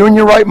God that you're in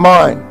your right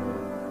mind.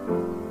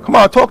 Come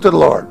on, talk to the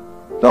Lord.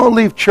 Don't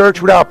leave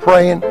church without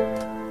praying.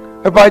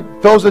 Everybody,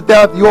 those that are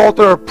down at the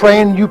altar are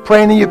praying, you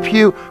praying in your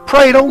pew.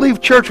 Pray, don't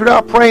leave church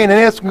without praying and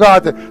asking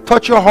God to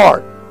touch your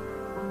heart.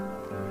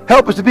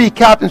 Help us to be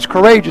captains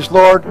courageous,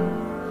 Lord.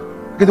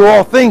 I can do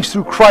all things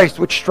through Christ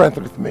which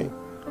strengtheneth me.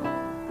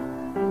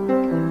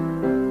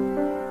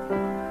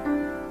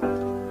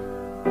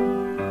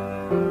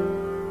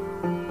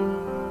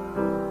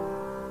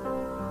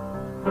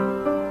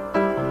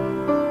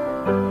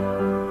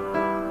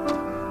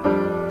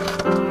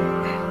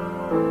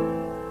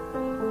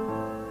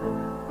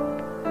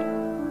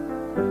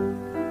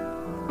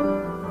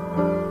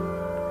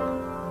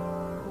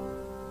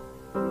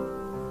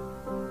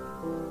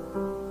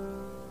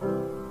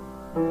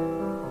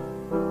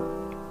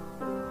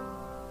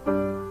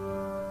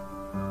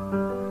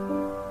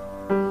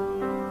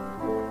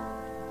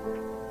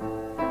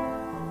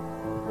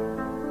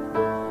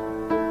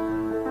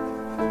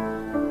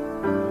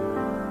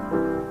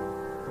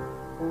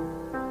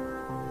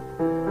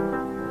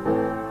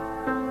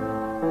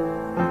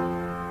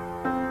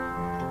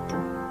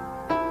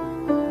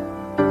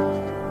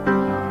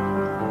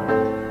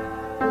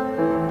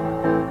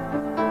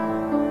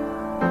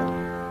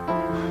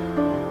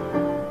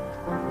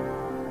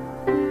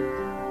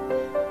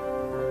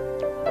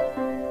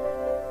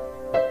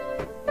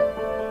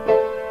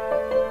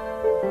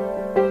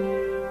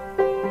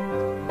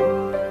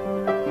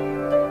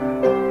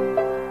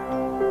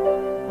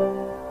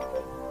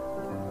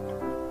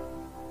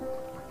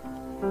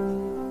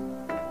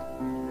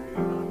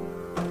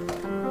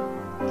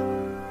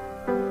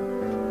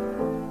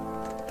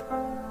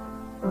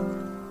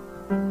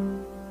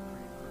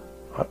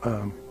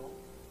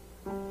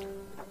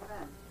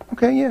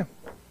 Okay, yeah.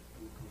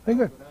 Very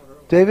good.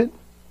 David,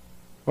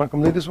 want to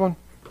come lead this one?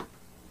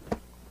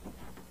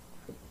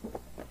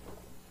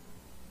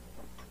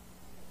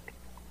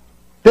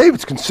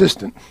 David's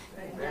consistent.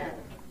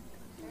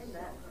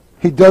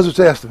 He does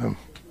what's asked of him.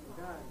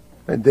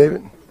 Hey,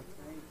 David.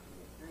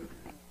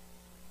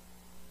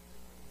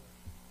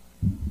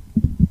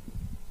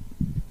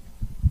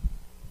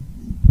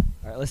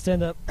 All right, let's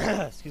stand up.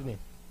 Excuse me.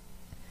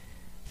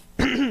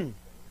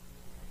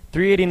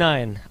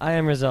 389. I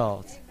am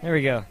resolved. There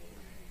we go.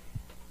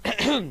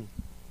 We'll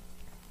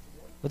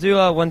do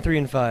 1, 3,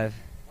 and 5.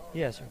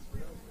 Yeah, sure.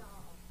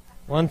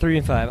 1, 3,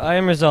 and 5. I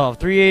am resolved.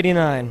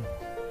 389.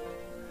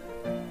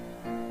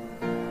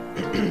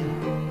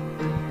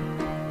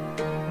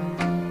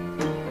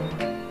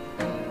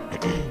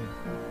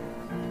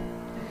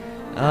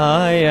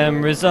 I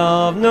am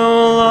resolved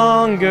no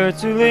longer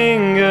to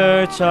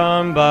linger,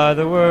 charmed by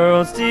the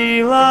world's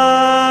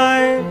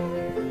delight.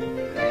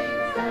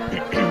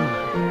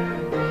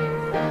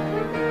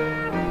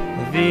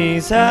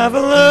 These have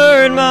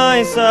allured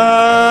my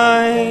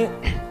sight.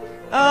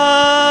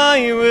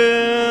 I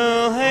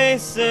will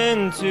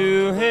hasten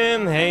to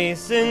him,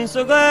 hasten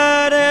so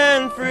glad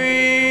and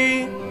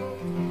free.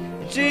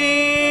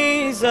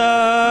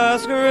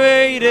 Jesus,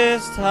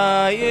 greatest,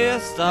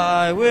 highest,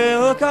 I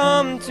will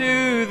come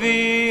to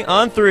thee.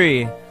 On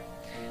 3.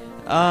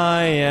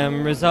 I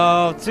am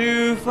resolved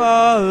to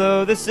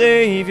follow the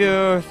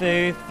Savior,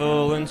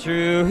 faithful and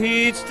true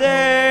each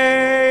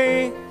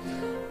day.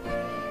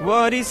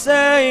 What he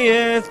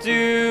saith,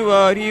 do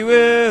what he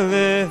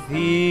willeth,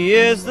 he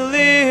is the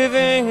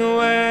living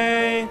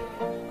way.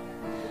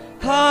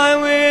 I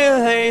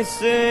will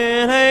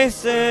hasten,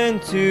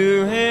 hasten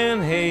to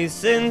him,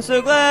 hasten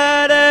so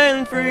glad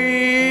and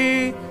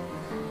free.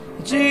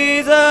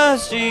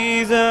 Jesus,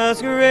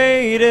 Jesus,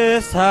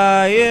 greatest,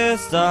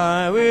 highest,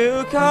 I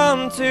will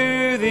come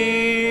to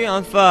thee.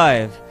 On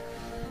 5.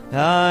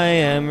 I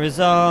am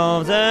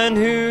resolved, and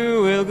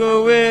who will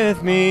go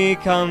with me?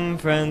 Come,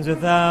 friends,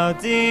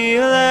 without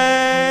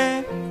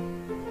delay.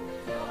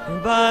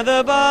 By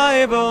the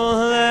Bible,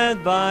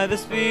 led by the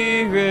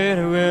Spirit,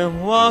 we'll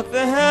walk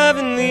the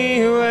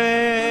heavenly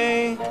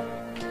way.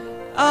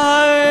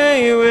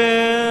 I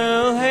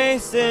will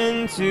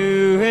hasten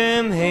to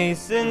him,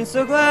 hasten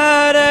so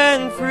glad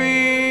and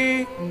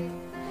free.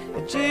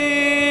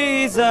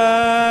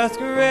 Jesus,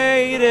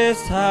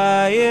 greatest,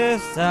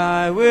 highest,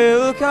 I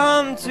will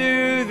come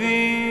to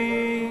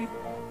thee.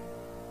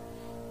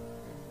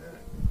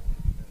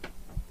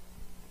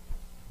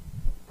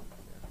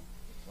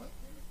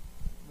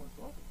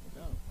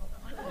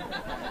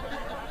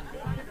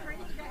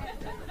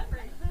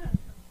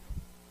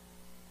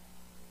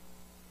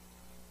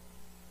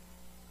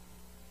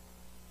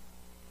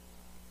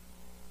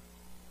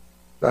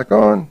 Back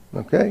on.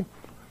 Okay.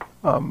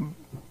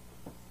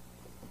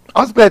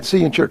 I was glad to see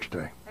you in church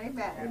today.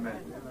 Amen.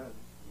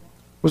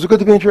 Was it good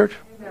to be in church?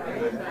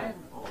 Amen.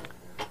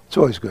 It's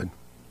always good.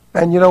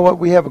 And you know what?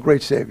 We have a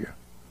great Savior.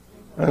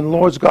 And the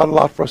Lord's got a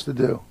lot for us to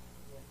do,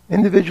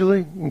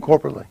 individually and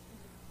corporately.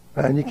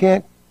 And you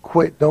can't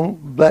quit.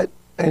 Don't let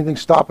anything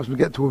stop us from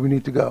getting to where we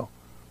need to go,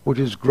 which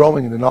is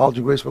growing in the knowledge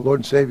and grace of our Lord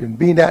and Savior and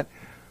being that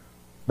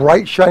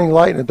bright, shining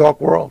light in a dark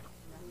world.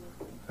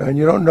 And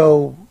you don't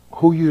know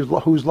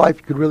whose life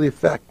you could really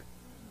affect.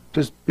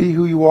 Just be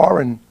who you are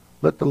and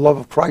let the love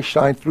of Christ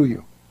shine through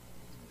you.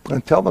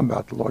 And tell them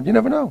about the Lord. You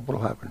never know what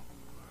will happen.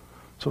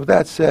 So with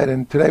that said,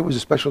 and today was a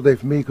special day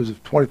for me because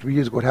of 23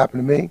 years ago what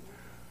happened to me.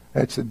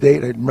 It's the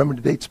date. I remember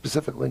the date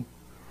specifically.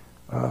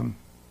 It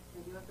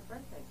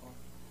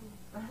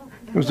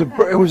was a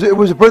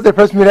birthday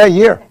present to me that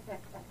year.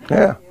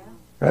 Yeah.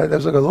 That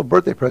was like a little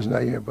birthday present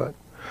that year. But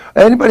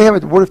anybody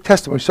have a word of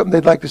testimony, something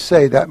they'd like to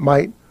say that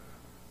might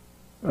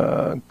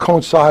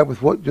coincide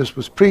with what just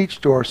was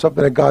preached or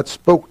something that God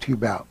spoke to you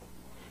about?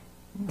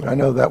 I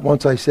know that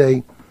once I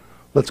say,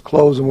 let's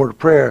close in word of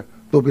prayer,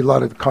 there'll be a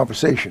lot of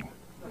conversation.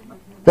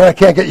 Then I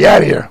can't get you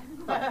out of here.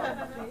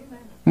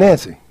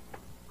 Nancy.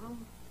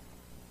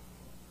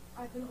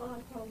 I've been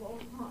on for a long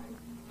time,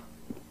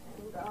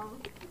 and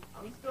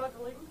I'm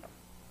struggling.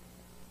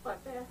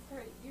 But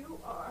Pastor, you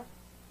are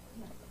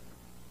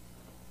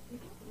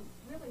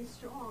really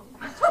strong.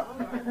 You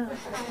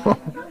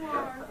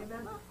are.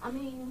 I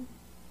mean,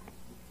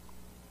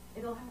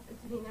 it'll happen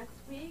to me next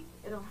week.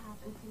 It'll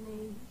happen to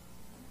me,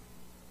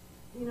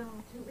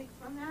 2 weeks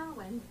from now,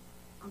 and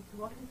I'm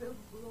talking to the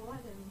Lord,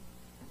 and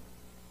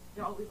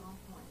you're always on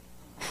point.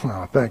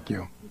 Oh, thank you.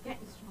 You're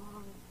getting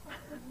strong.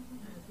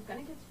 You're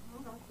going to get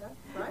stronger.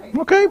 Right.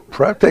 Okay,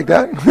 take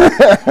that.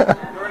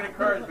 You're an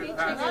encouragement,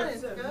 Pastor. That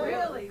is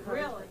really,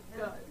 really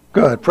good.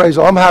 Good. Praise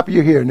the Lord. I'm happy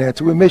you're here,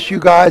 Nancy. We miss you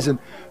guys and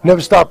never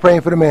stop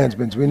praying for the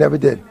Mansmans. We never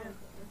did.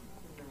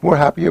 We're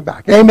happy you're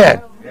back.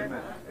 Amen.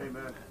 Amen.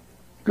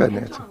 Good,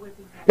 Nancy.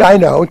 Yeah, I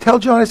know. And tell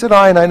John I said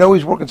hi, and I know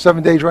he's working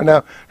 7 days right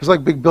now. Just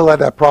like Big Bill had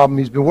that problem.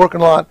 He's been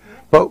working a lot,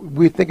 but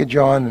we think of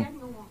John. And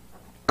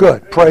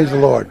good. Praise the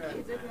Lord.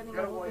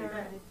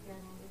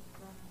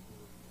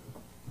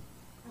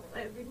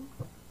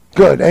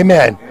 Good.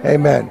 Amen.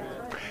 Amen.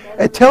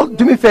 And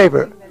do me a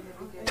favor.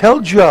 Tell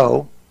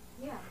Joe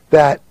Yeah,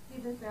 that,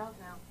 he's in sales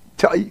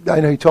now. I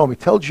know he told me,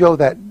 tell Joe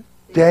that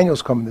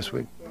Daniel's coming this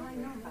week. I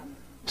know.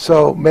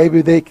 So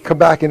maybe they can come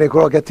back and they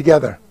could all get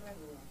together.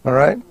 All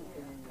right?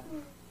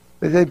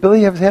 Did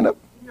Billy have his hand up?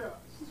 Yeah,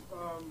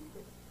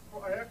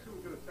 well, I actually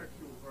was going to text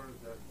you and Vern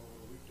that over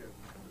the weekend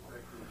to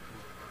thank you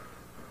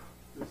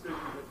for the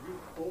decision that you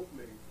both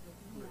made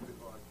with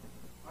God.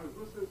 I was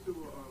listening to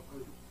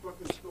a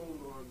fucking stone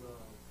on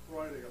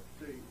Friday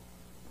upstate,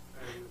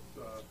 and this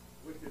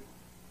wicked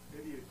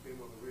idiot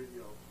came on the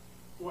radio,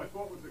 who I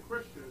thought was a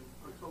Christian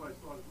until I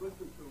started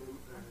listening to him,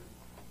 and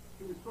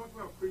he was talking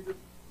about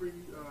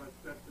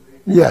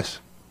predestination.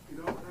 Yes. You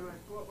know, and I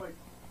thought, like,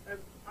 and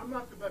I'm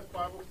not the best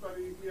Bible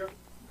study here,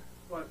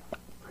 but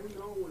I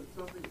know when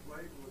something's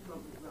right and when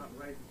something's not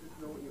right. You just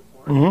know in your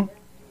heart. Mm-hmm.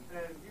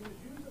 And he was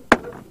using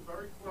scripture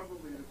very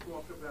cleverly to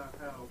talk about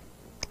how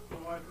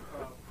God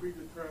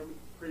predetermined,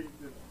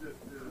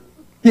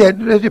 Yeah,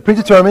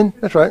 predetermined.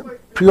 That's right.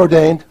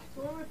 Preordained.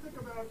 So when I think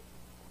about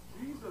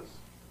Jesus,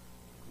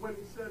 when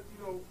he said,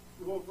 you know,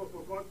 well,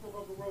 God so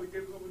loved the world, he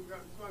gave his only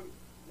begotten Son,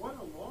 what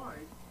a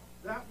lie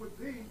that would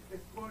be if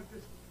God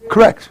just...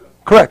 Correct.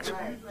 Correct.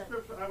 Use the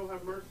scripture, I will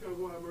have mercy on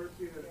who I have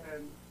mercy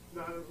and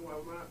not on who I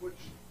will not, which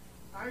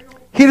I don't...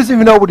 He doesn't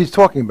even know what he's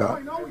talking I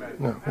about. know it.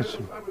 No, And that's-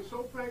 I was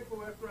so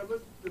thankful after I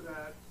listened to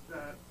that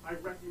I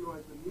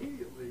recognized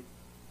immediately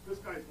this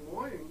guy's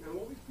lying, and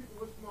all these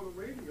people listen on the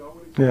radio,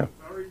 and he's Yeah.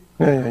 very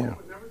Yeah.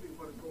 and everything,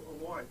 but it's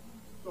a lie.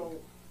 So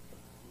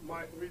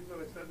the reason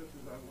I said this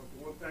is I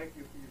want to thank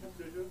you for your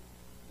decision,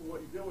 for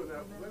what you do, and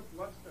that we're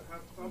blessed to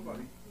have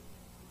somebody,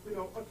 you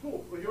know, a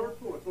tool. Well, you're a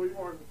tool. That's all you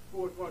are. It's a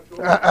tool. It's what chose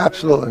you.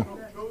 Absolutely.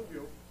 Chose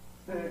you,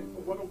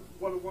 and what a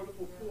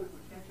wonderful tool to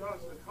teach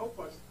us and help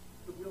us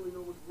to really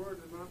know His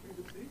word and not be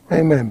deceived.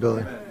 Amen,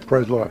 Billy.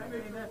 Praise the Lord.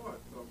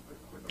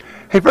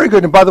 Hey, very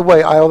good. And by the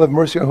way, I'll have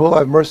mercy on who will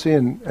have mercy,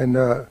 and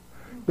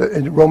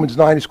in Romans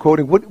 9 he's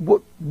quoting.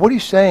 What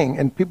he's saying,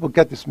 and people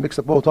get this mixed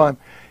up all the time,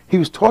 he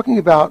was talking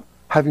about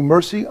having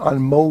mercy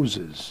on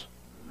Moses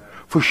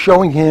for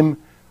showing him,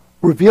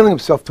 revealing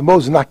himself to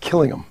Moses, not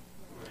killing him.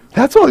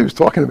 That's all he was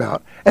talking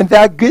about. And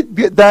that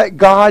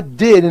God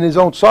did in his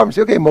own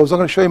sovereignty. Okay, Moses, I'm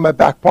going to show you my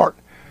back part.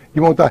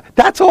 You won't die.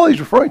 That's all he's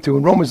referring to.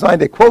 In Romans 9,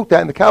 they quote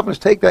that, and the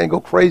Calvinists take that and go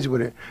crazy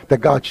with it, that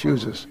God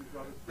chooses.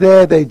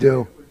 There they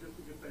do.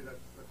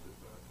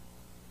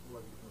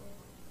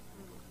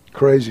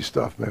 Crazy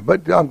stuff, man.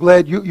 But I'm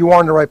glad you are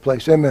in the right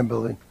place. Amen,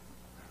 Billy.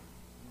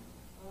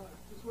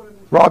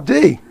 Rob D.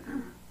 I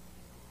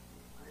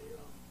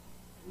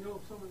know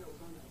someone that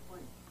was on that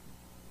plane.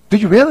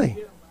 Did you really?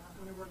 Yeah,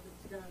 when I worked at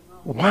Sky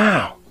Wow.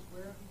 Mountain.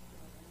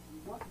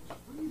 It was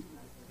freezing.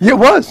 Yeah, it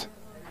was.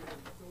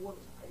 The water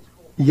was ice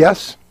cold.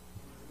 Yes.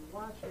 We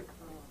watched it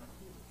from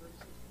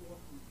 36 floor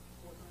from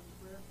 4 Times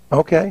Square.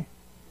 Okay. And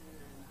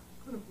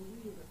I couldn't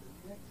believe that the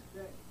next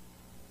day,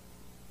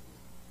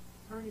 this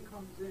attorney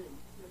comes in,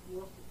 he had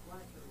lost his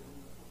BlackBerry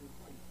on the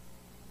plane.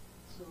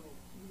 So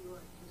he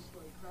just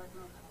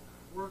cracking up how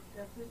work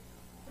ethic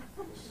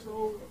is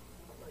so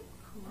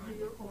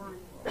career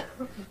oriented.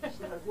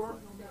 So work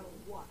no matter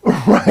what.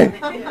 Right.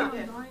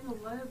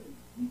 9/11,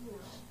 people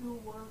are still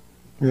working.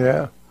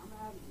 Yeah. I'm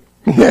out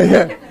of here. Yeah,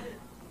 yeah.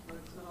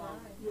 But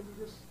you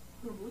just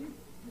couldn't believe it.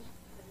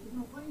 There's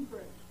no plane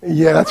crash.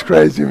 Yeah, that's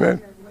crazy, man.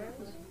 And that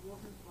was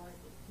walking by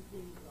for 2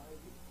 days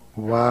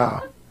that I Wow.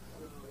 So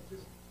it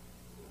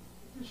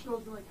just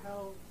shows me how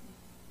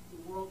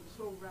the world is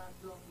so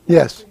wrapped up in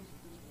Yes. things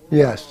of this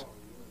world. Yes.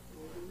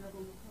 They never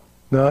look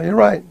up. No, you're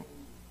right.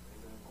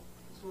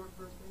 Saw it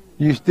firsthand.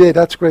 You did.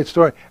 That's a great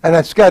story. And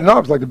that Skadden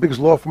Arps like the biggest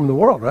law firm in the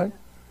world, right?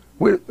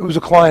 It was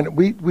a client.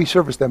 We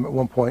serviced them at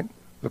one point.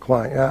 The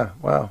client. Yeah.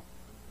 Wow.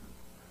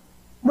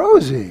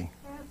 Rosie.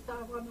 Yes,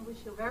 I want to wish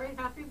you a very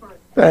happy birthday.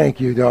 Thank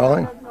you,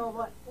 darling. I don't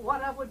know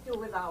what I would do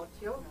without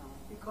you,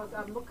 because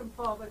I'm looking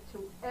forward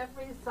to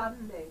every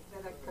Sunday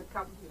that I could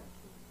come here.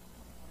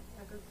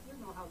 Because you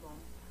know how long.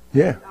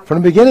 Yeah.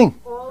 From the beginning.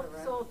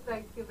 Also,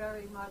 thank you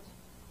very much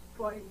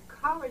for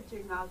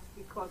encouraging us,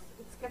 because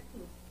it's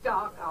getting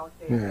dark out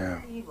there. Yeah.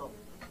 It's evil.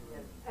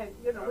 And,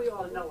 you know, we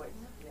all know it.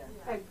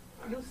 And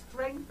you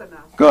strengthen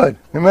us. Good.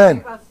 Amen.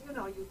 Give us, you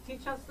know, you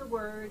teach us the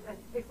word, and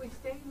if we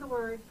stay in the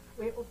word,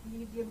 we're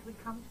obedient, we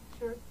come to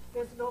church,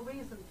 there's no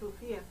reason to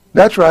fear.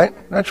 That's right.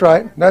 That's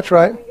right. That's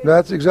right.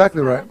 That's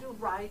exactly right. Do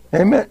right.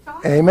 Amen.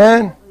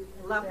 Amen.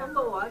 Love the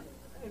Lord,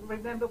 and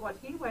remember what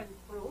He went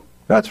through.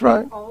 That's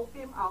right. Owe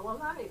Him our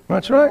life.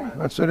 That's right.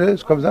 That's what it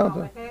is. Comes down to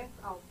Our it. hands,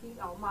 our feet,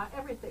 our mind,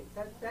 everything.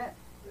 That's it.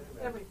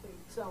 Everything.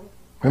 So,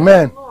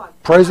 Amen. praise the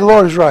Lord. Praise the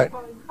Lord is right.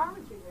 For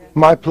encouraging us.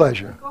 My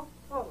pleasure. Go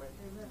forward.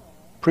 Amen.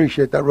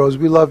 Appreciate that, Rose.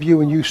 We love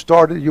you, and you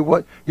started.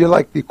 You're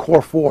like the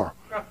core four.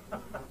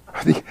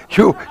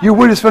 You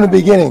were just from the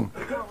beginning.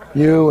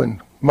 You and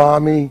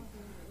Mommy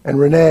and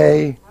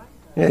Renee.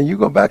 Yeah, you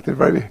go back to the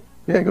very.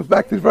 Yeah, it goes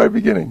back to the very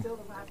beginning. Still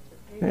the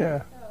rapture.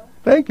 Yeah.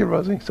 Thank you,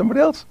 Rosie.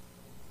 Somebody else?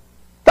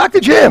 Dr.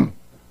 Jim.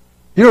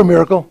 You're a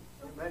miracle.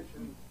 You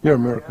mentioned You're a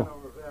miracle.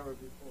 Hanover Rivera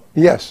before.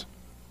 Yes.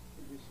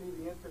 Did you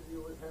see the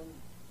interview with him?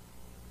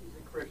 He's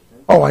a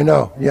Christian. Oh, I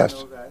know. And Yes. I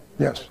know that.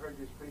 Yes. I've heard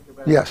you speak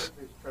about Yes.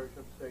 his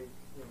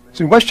It's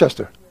in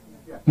Westchester,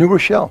 Yeah. New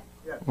Rochelle.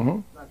 Yes,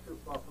 Mhm. not too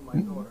far from my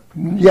daughter.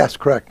 Yes,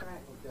 correct.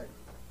 Okay.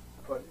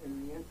 But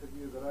in the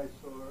interview that I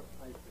saw,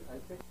 I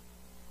think,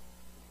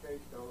 okay,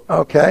 so if I'm not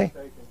Okay.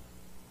 mistaken,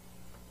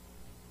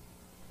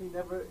 he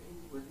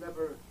was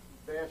never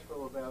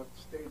bashful about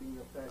stating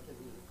the fact that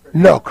he was a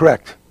Christian. No,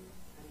 correct.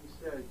 And he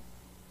said,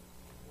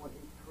 when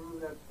he threw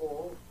that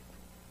ball,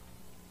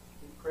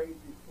 he prayed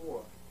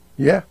before,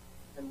 Yeah.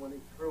 and when he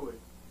threw it,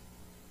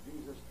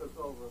 Jesus took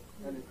over,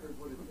 and it did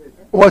what it did.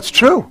 Well, it's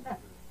true.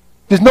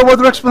 There's no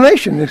other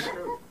explanation. That's the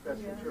truth. That's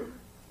the truth.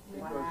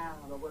 Because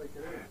nobody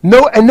could answer.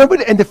 No, and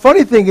nobody. And the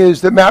funny thing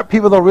is that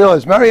people don't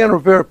realize Mariano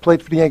Rivera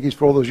played for the Yankees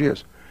for all those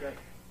years. Yes.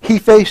 He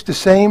faced the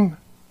same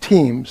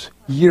teams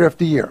year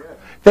after year.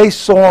 They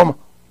saw him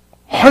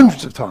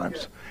hundreds of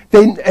times.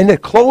 And the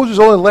closers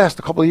only last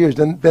a couple of years.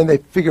 Then they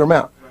figure him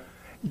out.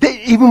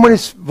 Even when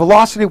his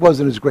velocity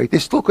wasn't as great, they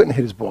still couldn't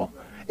hit his ball.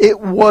 It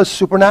was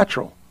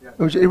supernatural.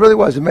 It really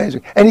was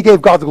amazing. And he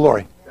gave God the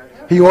glory.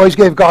 He always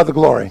gave God the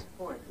glory.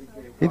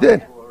 He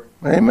did.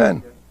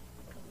 Amen.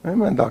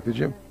 Amen, Dr.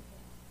 Jim.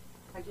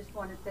 I just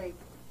want to say,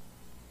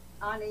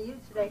 honor you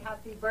today.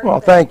 Happy birthday. Well,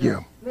 thank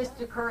you.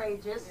 Mr.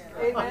 Courageous.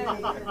 Amen.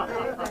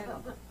 Amen.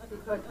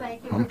 Because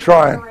thank you for I'm being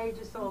trying.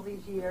 courageous all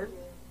these years.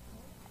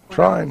 When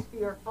Trying. I was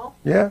fearful.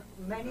 Yeah.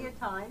 Many a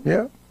time.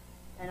 Yeah.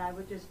 And I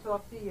would just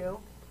talk to you,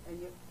 and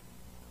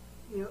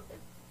you.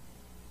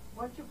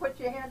 Once you put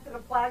your hand to the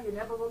plow, you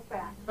never look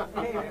back.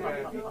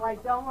 You're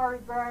like, don't worry,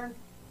 Vern.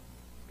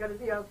 It's going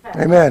to be okay.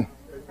 Amen.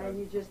 And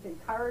you just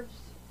encouraged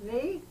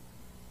me,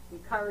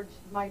 encouraged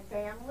my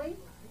family,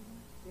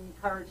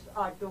 encouraged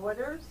our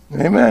daughters.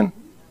 Amen.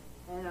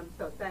 And I'm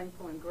so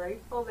thankful and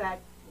grateful that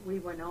we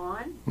went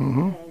on.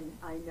 Mhm. And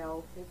I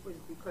know it was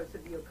because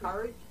of your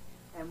courage.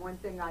 And one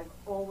thing I've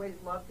always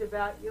loved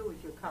about you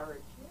is your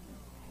courage.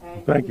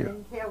 And Thank you.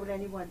 didn't care what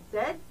anyone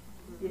said.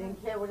 You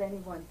didn't care what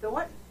anyone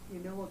thought. You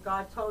knew what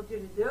God told you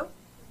to do.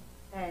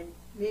 And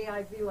me,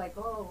 I'd be like,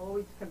 oh,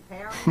 always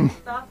comparing and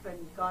stuff. And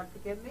God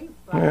forgive me.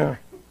 But Yeah.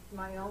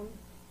 my own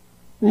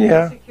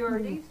Yeah.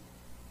 insecurities.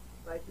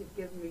 But you've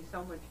given me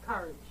so much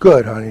courage.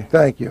 Good, honey.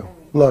 Thank you.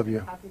 Love you.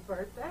 Happy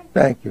birthday.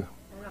 Thank you.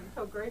 And I'm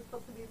so grateful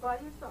to be by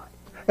your side.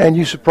 And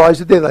you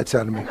surprised the daylights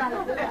out of me.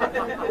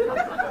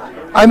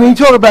 I mean, you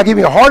talk about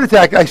giving me a heart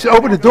attack. I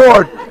opened the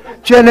door.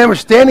 Jen and I were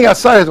standing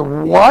outside. I said,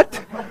 what?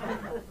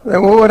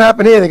 And what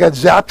happened here? They got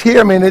zapped here?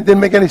 I mean, it didn't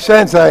make any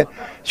sense.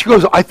 She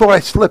goes, I thought I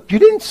slipped. You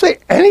didn't say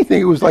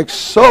anything. It was like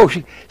so.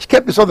 She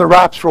kept this under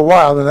wraps for a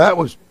while, and that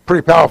was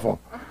pretty powerful.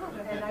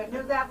 And I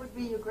knew that would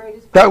be your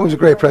greatest That was a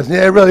great present.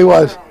 Yeah, it really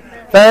was.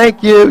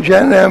 Thank you,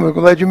 Jen and Em. We're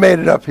glad you made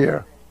it up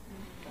here.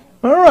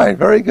 All right,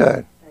 very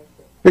good.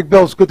 Big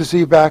Bill, it's good to see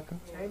you back.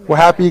 We're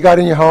happy you got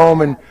in your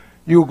home, and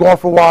you were gone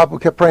for a while, but we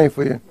kept praying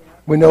for you.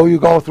 We know you're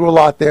going through a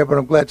lot there, but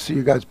I'm glad to see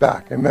you guys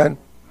back. Amen?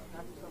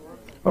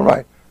 All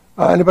right.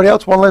 Anybody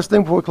else? One last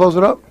thing before we close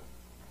it up?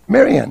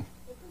 Mary Ann.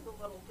 This is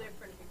a little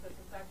different because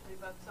it's actually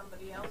about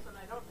somebody else, and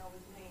I don't know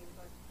his name,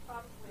 but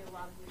probably a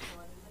lot of you saw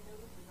it in the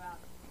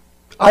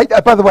news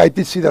about. By the way, I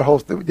did see that whole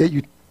thing that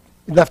you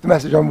left a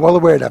message. I'm well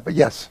aware of that, but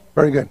yes,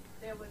 very good.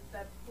 There was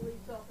that police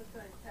officer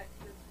in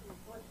Texas who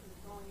thought she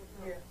was going into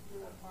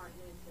her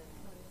apartment, and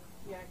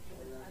she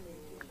actually,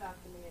 she shot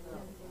the man in his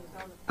own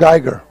apartment.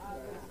 Geiger.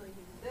 Obviously,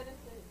 he was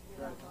innocent.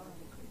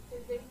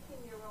 His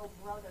 18-year-old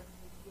brother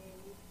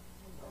gave.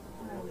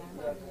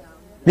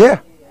 Yeah.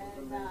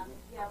 And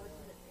yeah, it was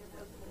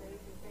an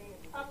amazing thing.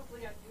 It's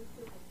probably on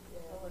YouTube.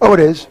 Oh, it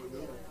is.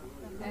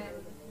 And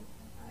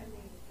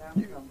I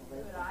mean,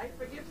 could I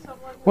forgive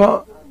someone who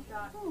Well,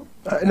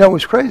 shot? no, it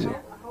was crazy. I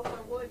hope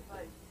I would,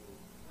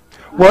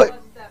 but Well,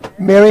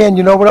 Mary Ann,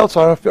 you know what else?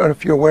 I don't know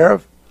if you're aware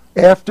of.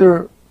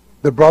 After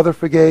the brother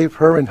forgave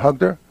her and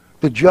hugged her,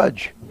 the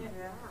judge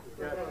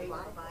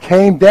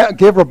came down,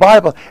 gave her a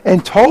Bible,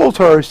 and told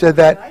her, said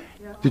that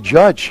the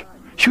judge,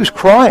 she was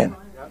crying.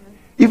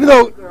 Even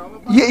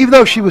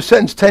though she was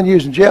sentenced 10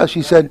 years in jail,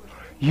 she said,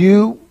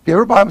 you gave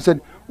her a Bible and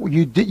said, well,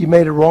 you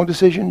made a wrong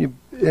decision.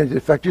 It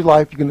affected your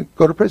life. You're going to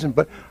go to prison,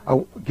 but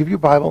I'll give you a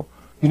Bible.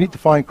 You need to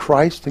find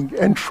Christ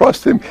and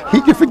trust Him.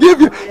 He can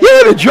forgive you.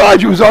 Yeah, the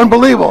judge, it was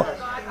unbelievable.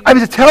 I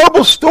mean, it's a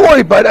terrible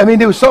story, but I mean,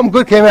 there was something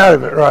good came out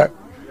of it, right?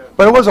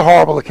 But it was a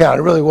horrible account.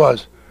 It really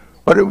was.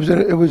 But it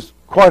was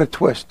quite a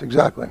twist,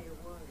 exactly.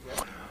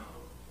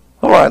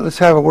 All right, let's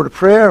have a word of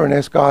prayer and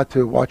ask God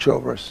to watch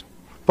over us.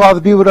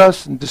 Father, be with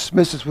us and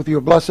dismiss us with your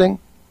blessing.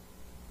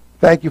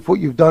 Thank you for what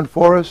you've done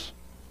for us.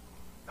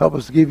 Help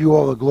us to give you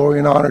all the glory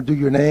and honor due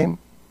your name.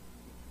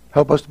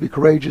 Help us to be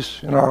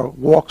courageous in our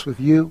walks with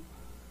you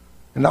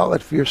and not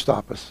let fear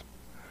stop us.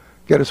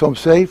 Get us home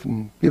safe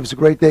and give us a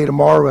great day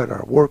tomorrow at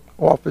our work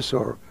office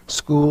or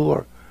school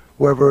or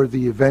wherever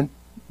the event,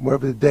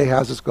 wherever the day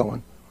has us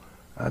going.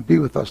 Be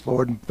with us,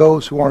 Lord. And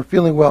those who aren't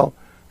feeling well,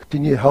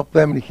 continue to help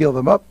them and heal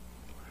them up.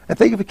 And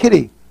thank you for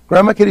Kitty.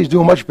 Grandma Kitty's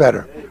doing much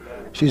better.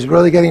 She's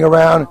really getting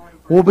around.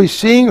 We'll be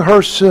seeing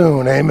her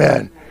soon.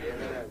 Amen.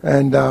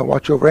 And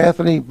watch over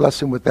Anthony.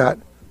 Bless him with that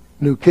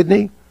new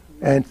kidney.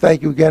 And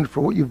thank you again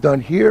for what you've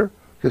done here.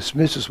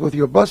 Dismiss us with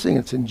your blessing.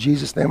 It's in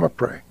Jesus' name I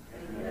pray.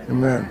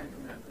 Amen.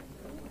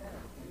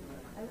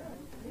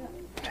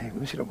 Let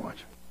me see the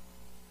watch.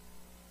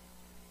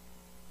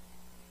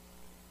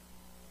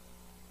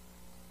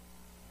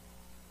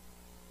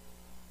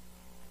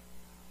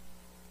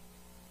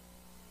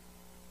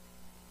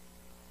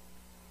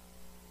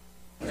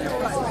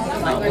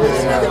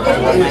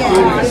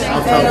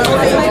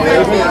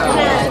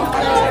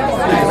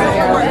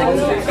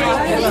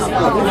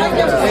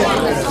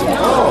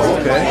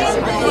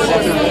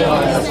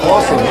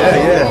 Awesome,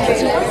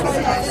 yeah.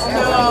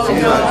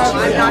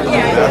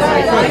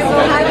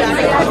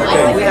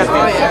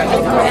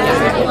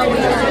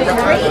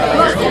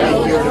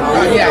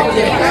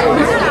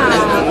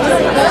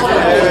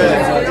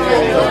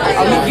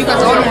 You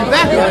got all them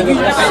back.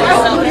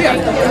 Yeah.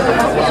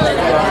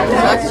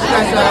 That's,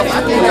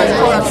 I think